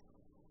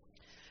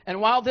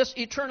 And while this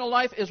eternal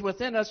life is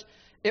within us,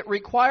 it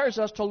requires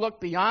us to look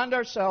beyond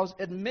ourselves,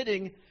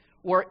 admitting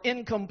we're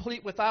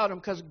incomplete without Him,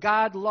 because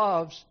God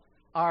loves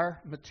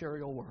our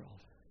material world.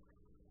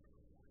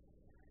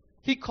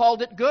 He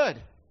called it good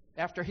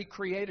after He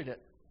created it.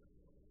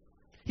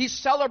 He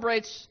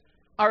celebrates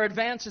our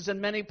advances in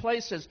many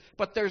places,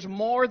 but there's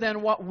more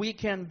than what we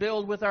can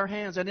build with our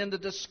hands. And in the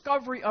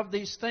discovery of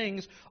these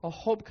things, a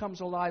hope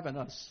comes alive in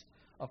us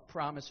of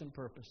promise and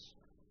purpose.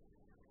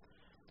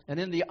 And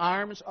in the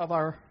arms of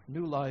our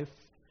new life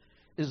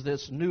is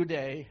this new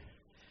day.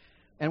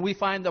 And we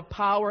find the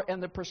power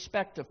and the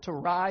perspective to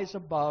rise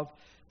above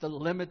the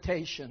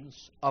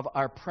limitations of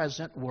our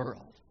present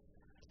world.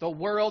 The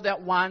world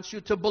that wants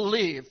you to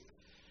believe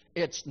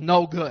it's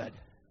no good.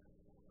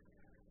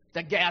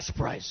 The gas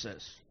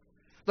prices,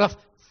 the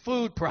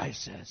food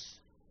prices.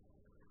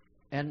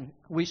 And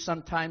we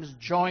sometimes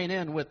join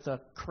in with the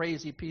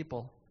crazy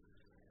people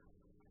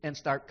and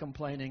start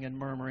complaining and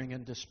murmuring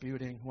and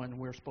disputing when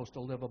we're supposed to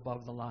live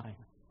above the line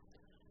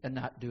and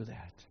not do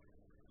that.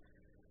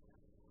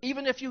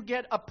 Even if you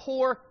get a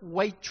poor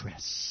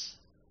waitress,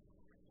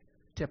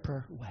 tip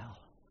her well.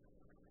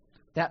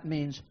 That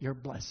means you're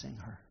blessing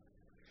her.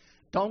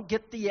 Don't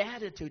get the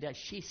attitude that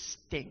she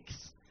stinks.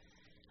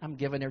 I'm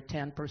giving her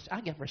 10%.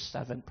 I'll give her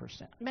 7%.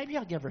 Maybe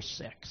I'll give her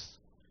 6%.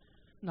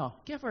 No,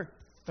 give her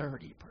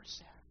 30%.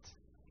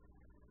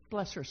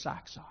 Bless her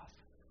socks off.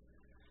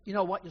 You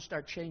know what? You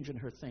start changing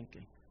her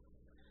thinking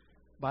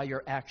by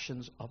your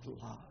actions of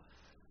love.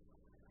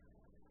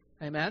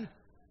 Amen?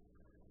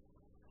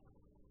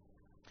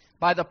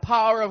 By the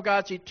power of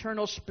God's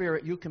eternal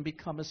Spirit, you can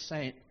become a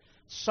saint.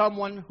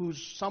 Someone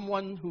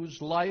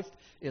whose life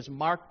is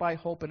marked by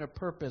hope and a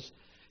purpose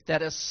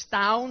that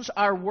astounds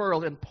our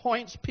world and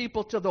points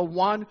people to the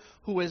one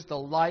who is the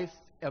life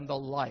and the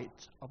light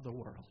of the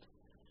world.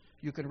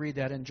 You can read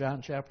that in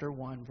John chapter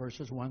 1,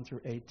 verses 1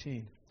 through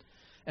 18.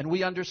 And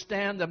we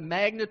understand the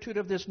magnitude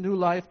of this new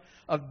life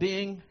of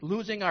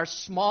losing our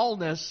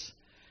smallness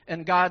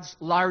and God's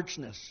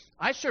largeness.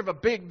 I serve a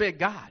big, big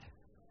God.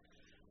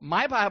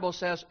 My Bible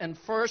says in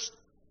 1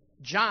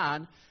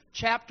 John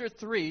chapter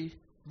 3,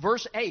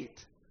 verse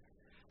 8,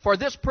 "For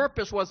this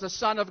purpose was the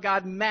Son of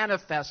God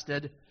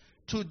manifested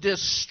to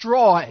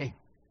destroy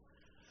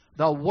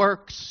the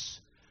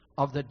works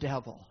of the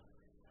devil."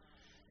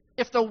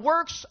 If the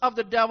works of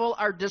the devil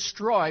are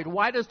destroyed,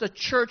 why does the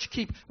church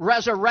keep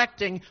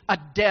resurrecting a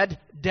dead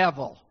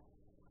devil?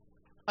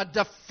 A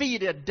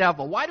defeated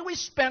devil. Why do we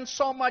spend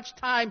so much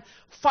time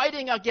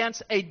fighting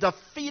against a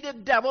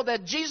defeated devil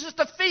that Jesus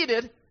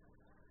defeated?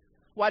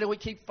 Why do we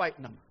keep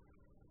fighting them?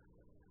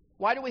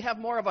 Why do we have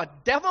more of a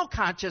devil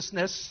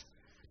consciousness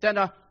than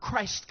a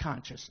Christ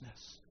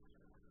consciousness?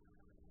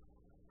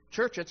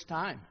 Church, it's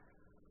time.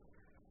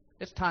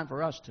 It's time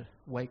for us to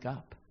wake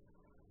up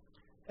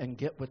and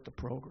get with the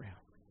program.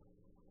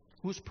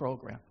 Whose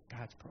program?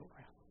 God's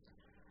program.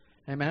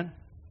 Amen?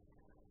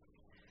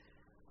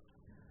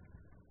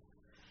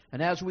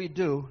 And as we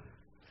do,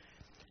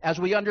 as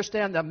we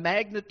understand the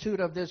magnitude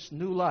of this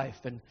new life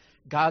and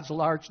God's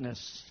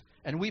largeness,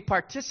 and we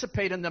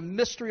participate in the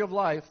mystery of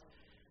life,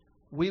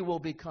 we will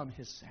become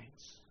His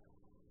saints.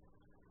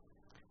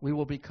 We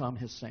will become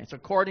His saints.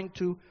 According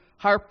to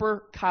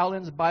Harper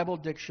Collins Bible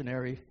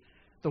Dictionary,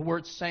 the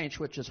word saints,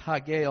 which is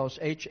hagios,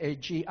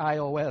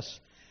 Hagios,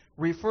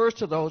 refers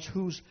to those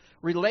whose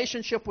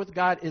relationship with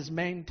God is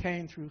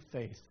maintained through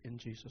faith in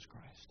Jesus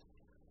Christ.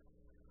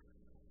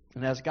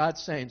 And as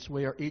God's saints,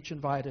 we are each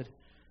invited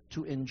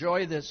to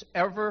enjoy this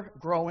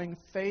ever-growing,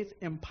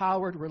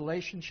 faith-empowered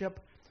relationship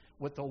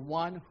with the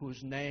one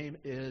whose name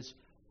is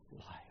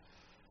life.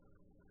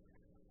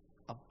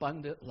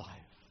 Abundant life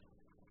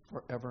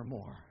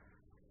forevermore.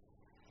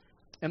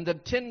 And the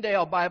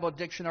Tyndale Bible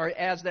Dictionary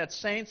adds that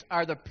saints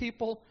are the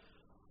people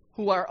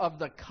who are of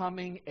the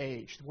coming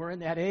age. We're in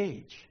that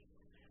age.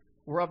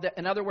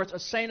 In other words, a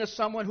saint is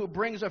someone who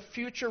brings a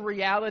future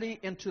reality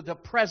into the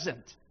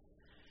present.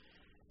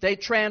 They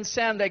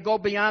transcend, they go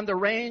beyond the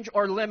range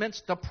or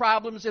limits, the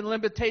problems and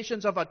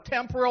limitations of a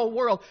temporal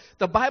world.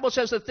 The Bible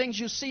says the things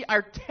you see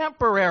are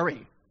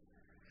temporary,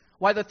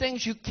 while the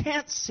things you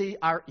can't see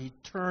are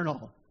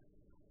eternal.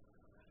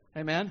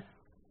 Amen?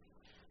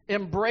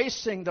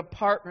 Embracing the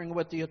partnering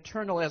with the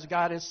eternal as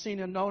God is seen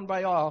and known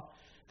by all,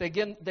 they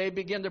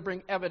begin to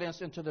bring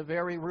evidence into the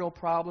very real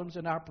problems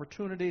and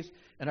opportunities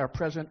in our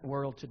present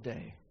world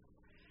today.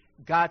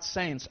 God's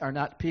saints are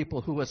not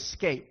people who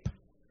escape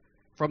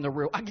from the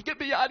real. I can get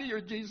me out of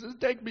here, Jesus.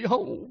 Take me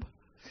home.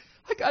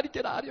 I got to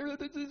get out of here.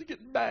 This is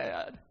getting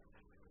bad.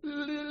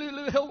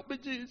 Help me,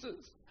 Jesus.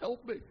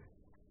 Help me.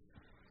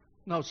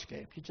 No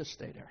escape. You just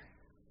stay there.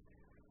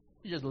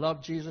 You just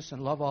love Jesus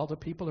and love all the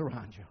people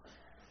around you.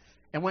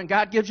 And when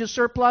God gives you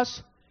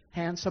surplus,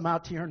 hand some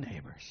out to your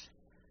neighbors.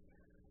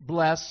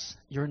 Bless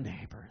your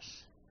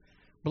neighbors.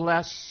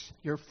 Bless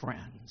your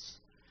friends.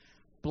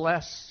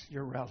 Bless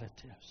your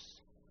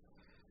relatives.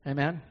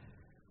 Amen?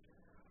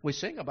 We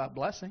sing about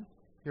blessing.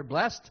 You're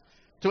blessed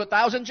to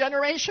 1,000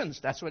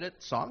 generations. That's what the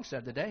song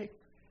said today.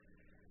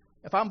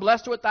 If I'm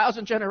blessed to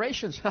 1,000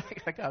 generations,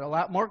 I got a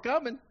lot more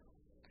coming.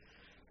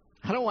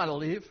 I don't want to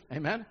leave.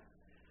 Amen?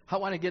 I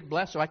want to get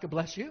blessed so I can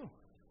bless you.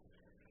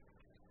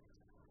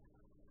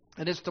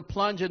 And it's to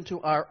plunge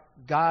into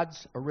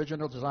God's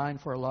original design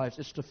for our lives.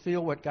 It's to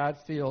feel what God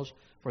feels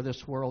for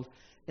this world,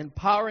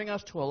 empowering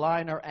us to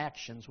align our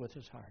actions with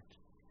His heart.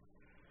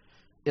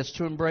 It's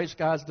to embrace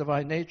God's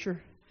divine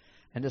nature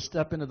and to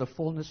step into the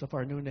fullness of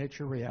our new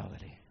nature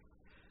reality.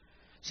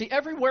 See,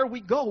 everywhere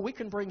we go, we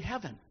can bring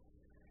heaven.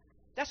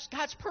 That's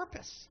God's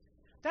purpose.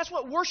 That's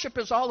what worship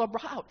is all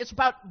about. It's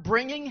about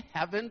bringing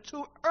heaven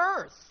to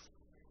earth.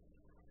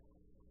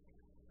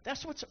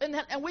 That's what's in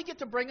that, and we get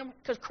to bring them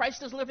because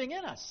Christ is living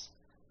in us.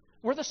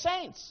 We're the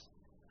saints.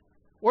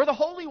 We're the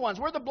holy ones.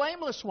 We're the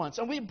blameless ones,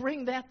 and we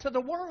bring that to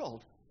the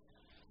world,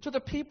 to the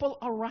people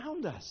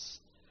around us.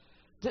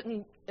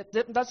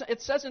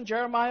 It says in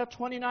Jeremiah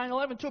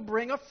 29:11 to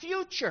bring a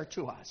future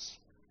to us.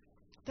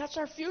 That's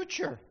our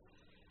future.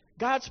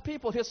 God's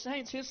people, His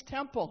saints, His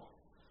temple.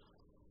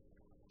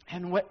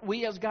 And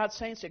we as God's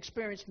saints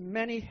experience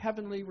many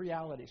heavenly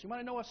realities. You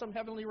want to know what some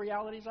heavenly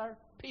realities are?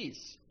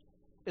 Peace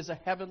is a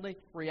heavenly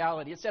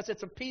reality. It says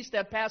it's a peace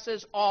that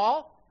passes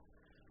all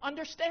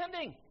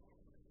understanding.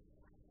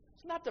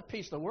 It's not the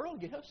peace the world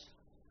gives.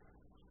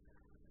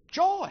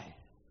 Joy.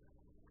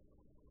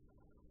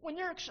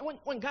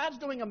 When God's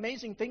doing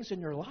amazing things in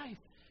your life,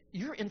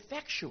 you're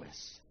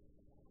infectious.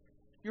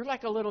 You're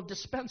like a little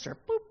dispenser.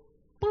 Boop,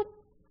 boop.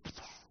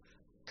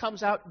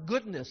 Comes out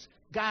goodness.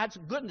 God's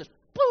goodness.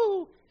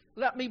 Boo!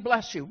 Let me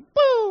bless you.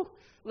 Boo!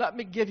 Let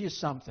me give you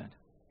something.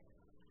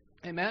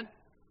 Amen?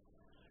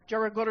 Did you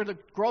ever go to the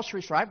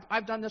grocery store?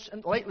 I've done this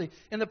lately.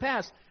 In the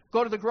past,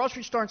 go to the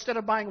grocery store, instead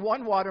of buying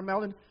one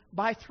watermelon,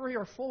 buy 3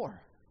 or 4.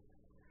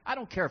 I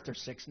don't care if they're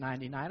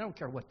 $6.99. I don't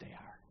care what they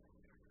are.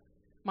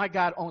 My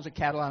God owns a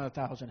cattle on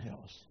 1,000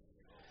 hills.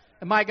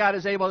 And my God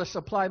is able to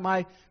supply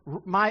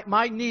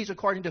my needs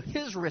according to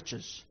His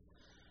riches.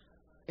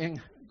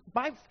 And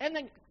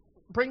then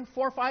bring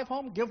 4 or 5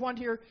 home. Give one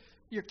to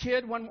your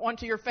kid, one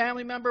to your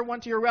family member,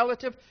 one to your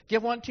relative.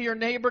 Give one to your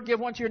neighbor. Give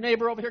one to your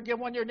neighbor over here. Give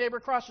one to your neighbor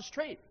across the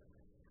street.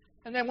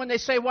 And then when they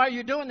say, why are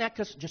you doing that?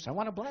 Because I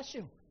want to bless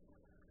you.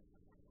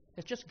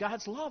 It's just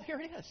God's love. Here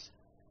it is.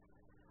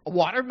 A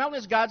watermelon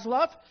is God's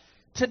love.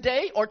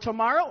 Today or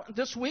tomorrow,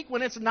 this week,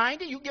 when it's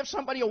 90, you give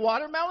somebody a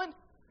watermelon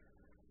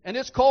and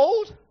it's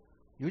cold,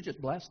 you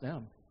just bless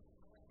them.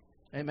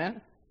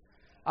 Amen?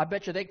 I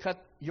bet you they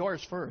cut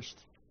yours first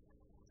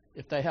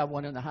if they have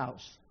one in the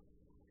house.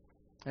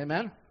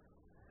 Amen?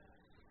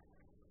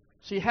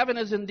 See, heaven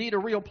is indeed a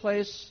real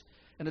place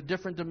in a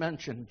different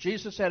dimension.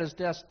 Jesus at His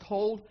death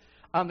told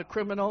on the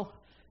criminal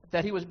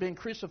that He was being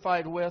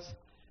crucified with,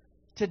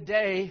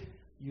 today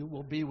you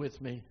will be with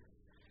me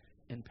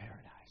in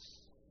paradise.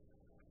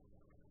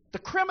 The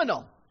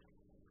criminal,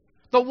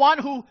 the one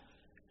who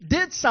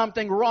did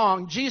something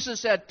wrong, Jesus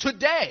said,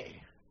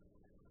 today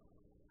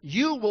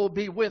you will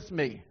be with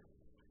me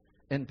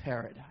in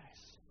paradise.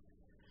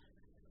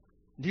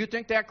 Do you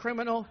think that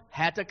criminal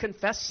had to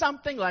confess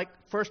something like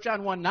 1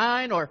 John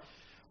 1:9 or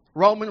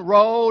Roman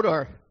Road?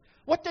 Or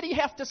what did he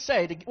have to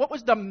say? What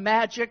was the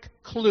magic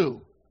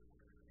clue?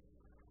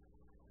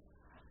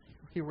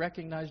 He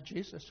recognized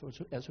Jesus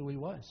as who he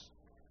was.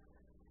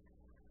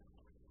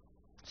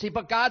 See,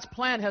 but God's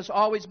plan has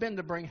always been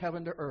to bring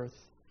heaven to earth.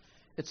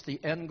 It's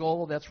the end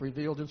goal that's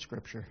revealed in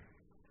Scripture.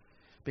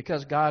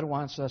 Because God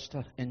wants us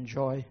to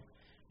enjoy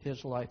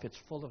His life. It's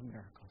full of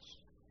miracles.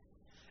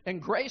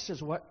 And grace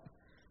is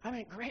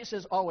grace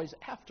is always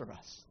after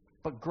us.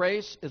 But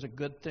grace is a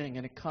good thing,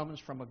 and it comes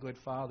from a good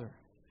Father.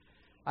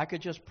 I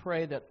could just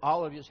pray that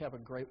all of you have a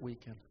great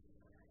weekend.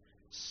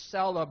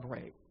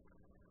 Celebrate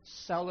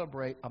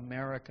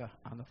America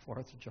on the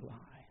 4th of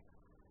July.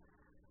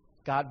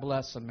 God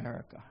bless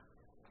America.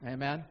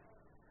 Amen?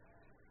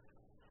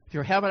 If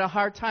you're having a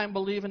hard time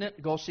believing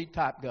it, go see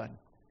Top Gun.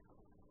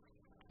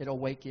 It'll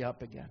wake you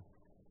up again.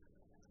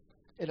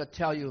 It'll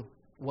tell you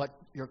what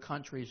your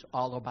country's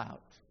all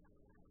about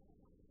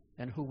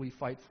and who we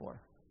fight for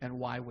and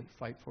why we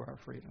fight for our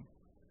freedom.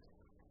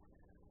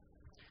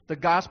 The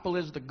gospel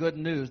is the good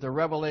news, the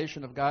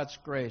revelation of God's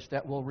grace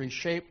that will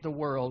reshape the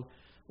world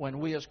when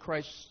we as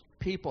Christ's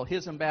people,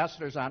 His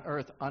ambassadors on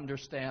earth,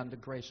 understand the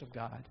grace of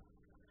God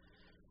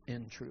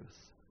in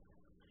truth.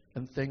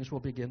 And things will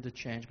begin to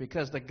change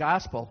because the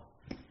gospel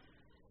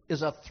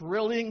is a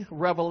thrilling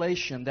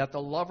revelation that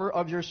the lover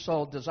of your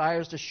soul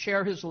desires to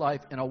share his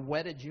life in a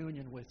wedded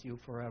union with you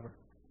forever.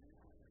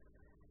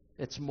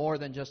 It's more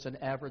than just an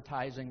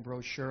advertising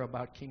brochure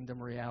about kingdom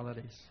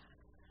realities.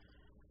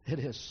 It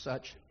is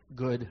such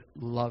good,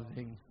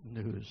 loving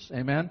news.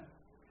 Amen?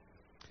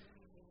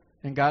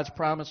 And God's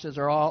promises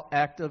are all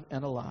active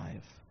and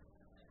alive.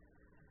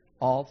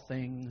 All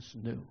things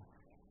new.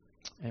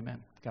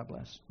 Amen. God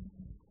bless.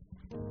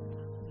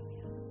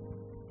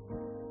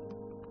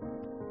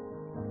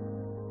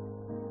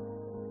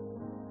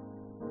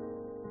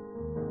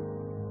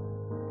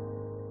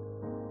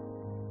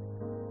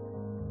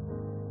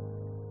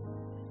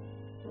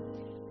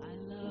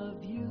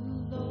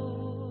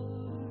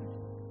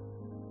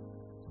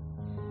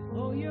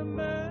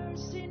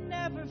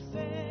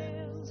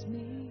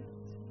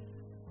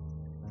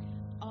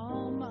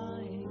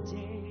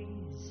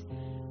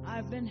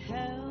 Been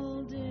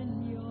held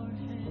in your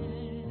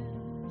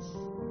hands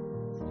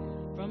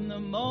from the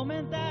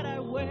moment that I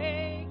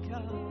wake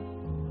up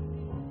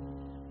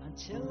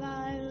until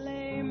I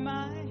lay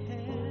my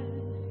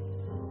head.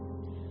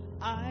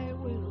 I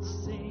will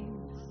sing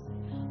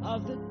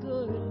of the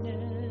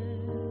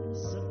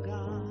goodness of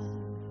God.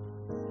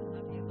 I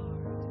love you,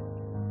 Lord.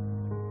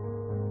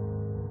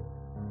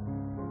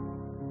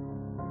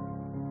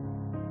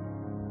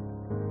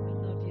 I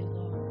love you,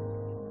 Lord.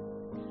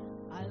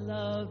 I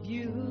love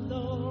you,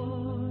 Lord.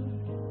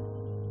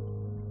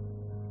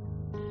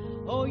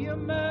 Oh, your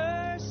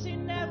mercy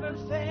never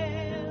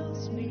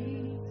fails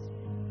me.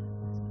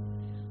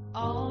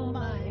 All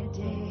my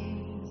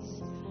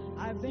days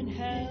I've been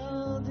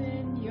held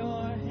in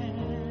your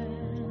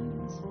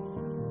hands.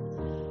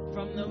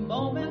 From the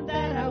moment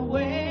that I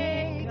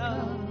wake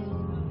up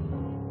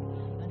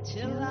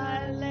until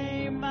I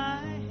lay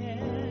my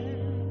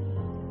head.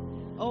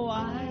 Oh,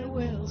 I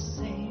will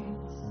sing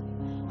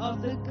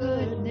of the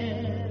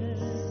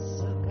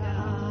goodness of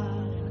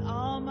God. And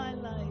all my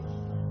life,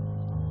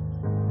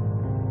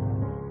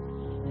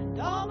 and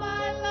all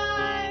my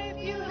life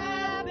you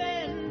have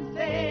been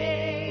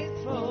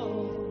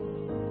faithful.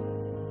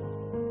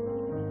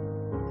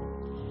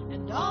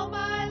 And all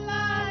my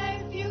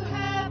life you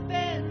have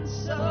been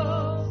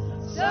so,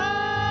 so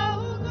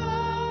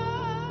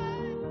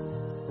good.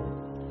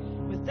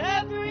 With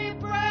every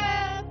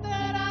breath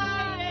that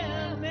I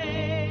am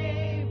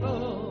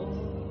able,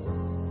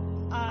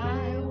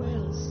 I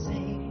will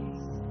sing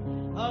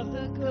of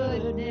the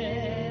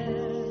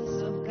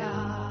goodness of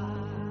God.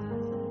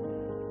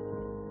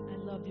 I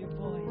love your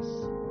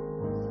voice.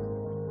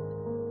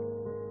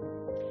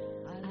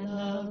 I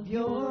love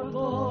your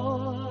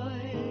voice.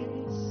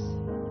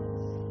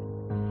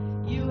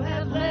 You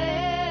have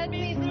led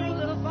me through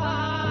the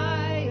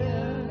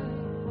fire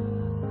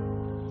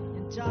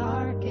in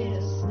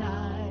darkest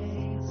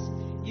nights.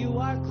 You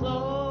are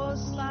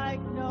close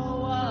like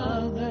no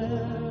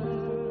other.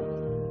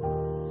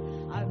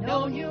 I've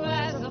known you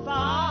as a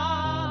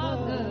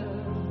father.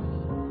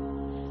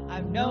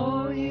 I've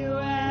known you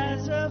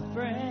as a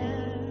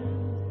friend.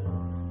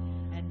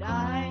 And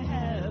I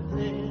have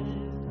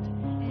lived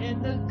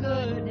in the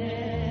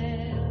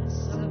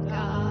goodness of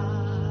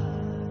God.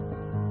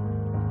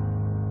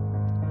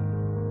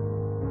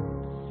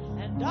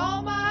 And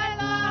all my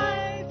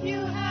life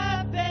you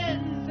have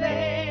been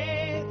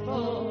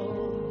faithful.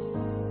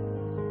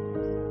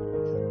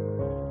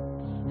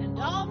 And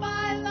all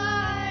my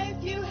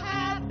life you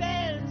have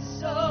been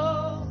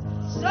so,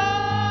 so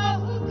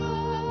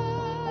good.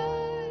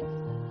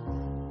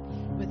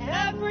 With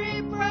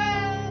every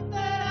breath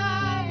that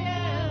I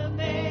am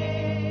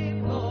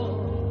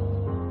able,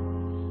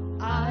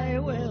 I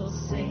will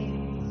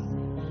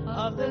sing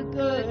of the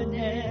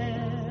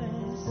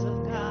goodness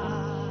of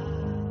God.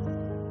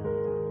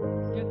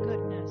 Your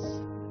goodness.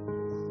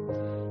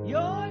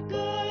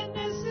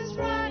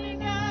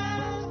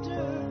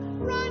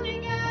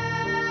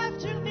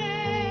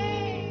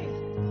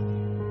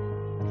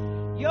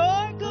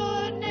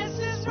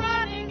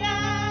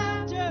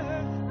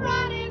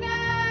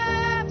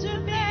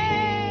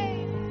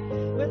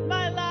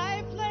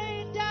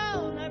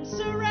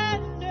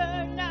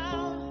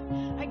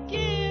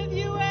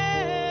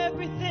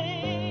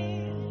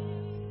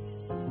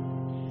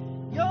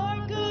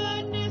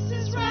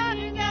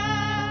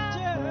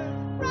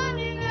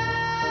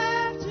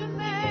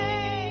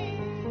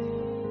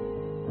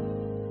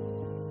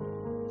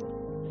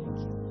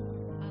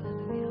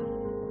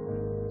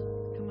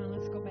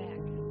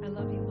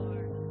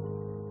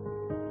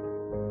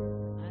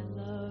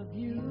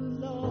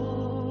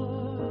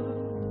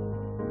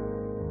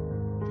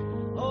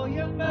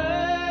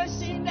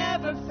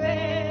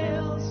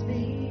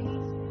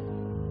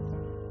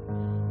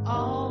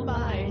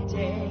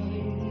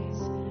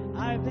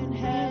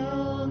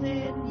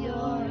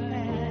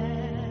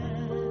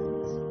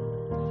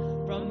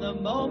 the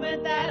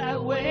moment that I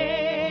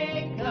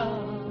wake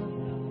up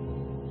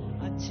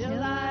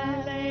until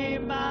I lay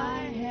my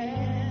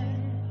head,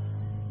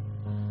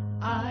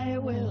 I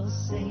will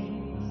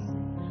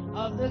sing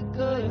of the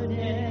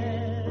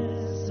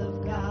goodness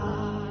of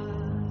God.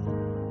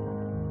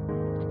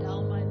 And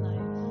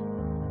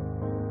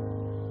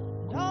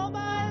all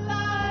my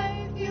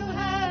life you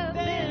have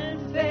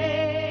been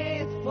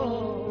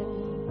faithful.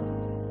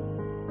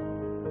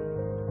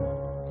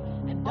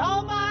 And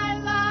all my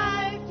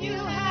life you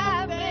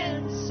have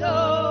been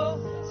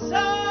so,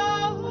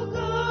 so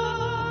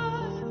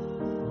good.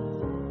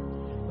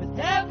 With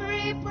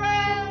every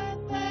breath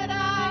that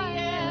I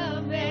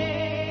am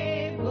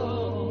able,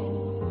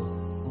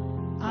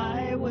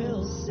 I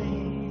will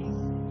sing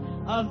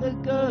of the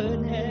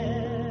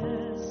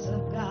goodness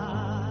of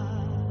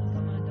God.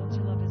 Come on, don't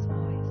you love his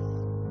voice?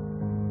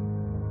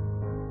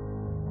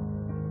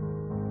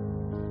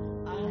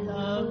 I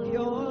love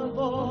your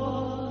voice.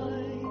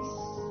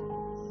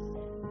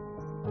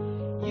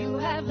 You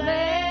have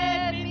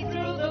led me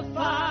through the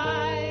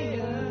fire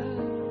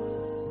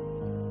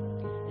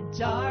and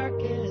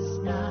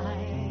darkest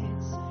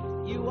nights.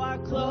 You are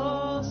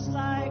close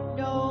like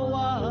no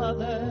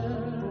other.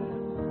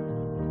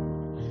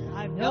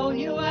 I've known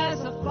you as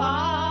a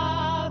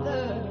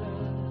father.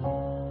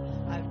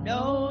 I've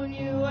known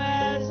you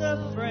as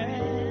a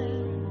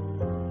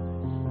friend.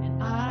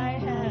 And I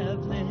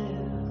have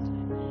lived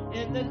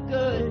in the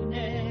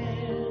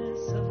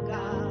goodness of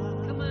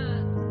God. Come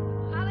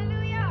on.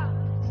 Hallelujah.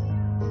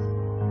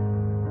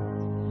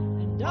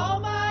 And all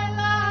my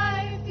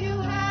life you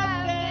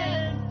have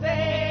been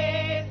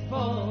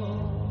faithful.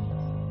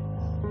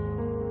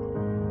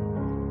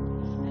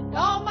 And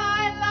all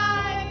my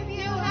life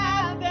you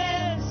have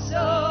been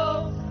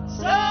so,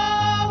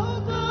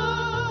 so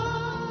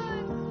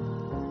good.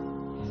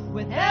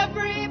 With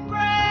every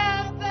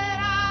breath that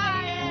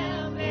I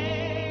am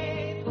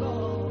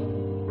able,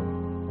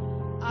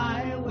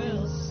 I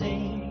will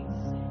sing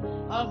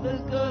of the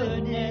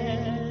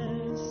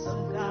goodness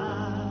of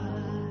God.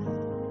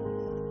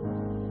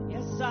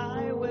 Yes,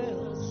 I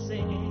will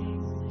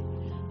sing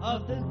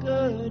of the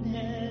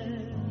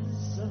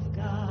goodness of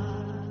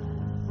God.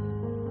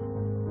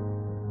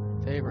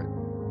 Favorite.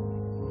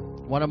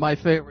 One of my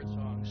favorite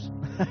songs.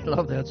 I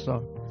love that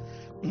song.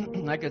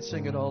 I could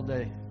sing it all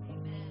day.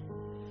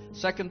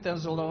 2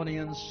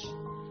 Thessalonians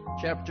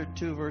chapter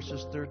 2,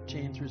 verses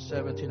 13 through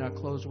 17. I'll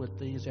close with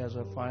these as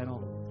a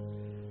final.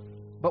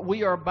 But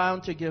we are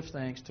bound to give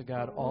thanks to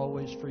God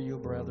always for you,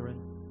 brethren,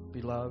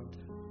 beloved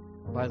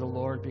by the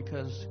Lord,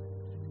 because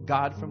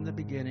God from the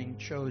beginning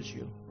chose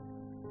you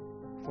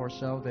for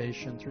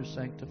salvation through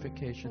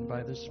sanctification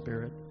by the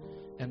Spirit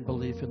and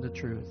belief in the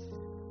truth,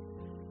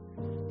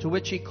 to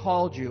which he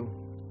called you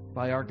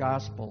by our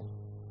gospel,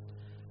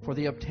 for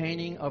the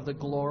obtaining of the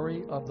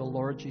glory of the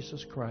Lord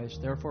Jesus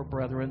Christ. Therefore,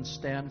 brethren,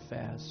 stand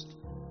fast.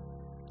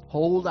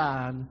 Hold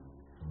on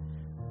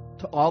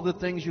to all the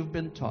things you've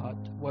been taught,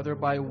 whether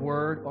by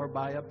word or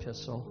by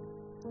epistle.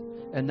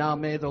 And now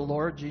may the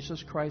Lord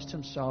Jesus Christ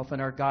himself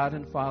and our God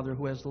and Father,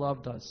 who has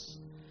loved us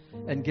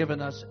and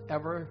given us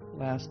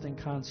everlasting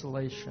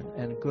consolation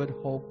and good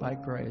hope by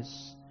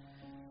grace,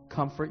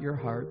 comfort your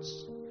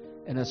hearts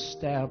and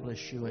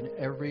establish you in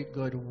every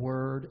good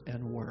word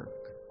and work.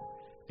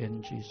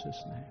 In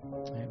Jesus' name,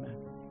 amen.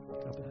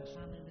 God bless.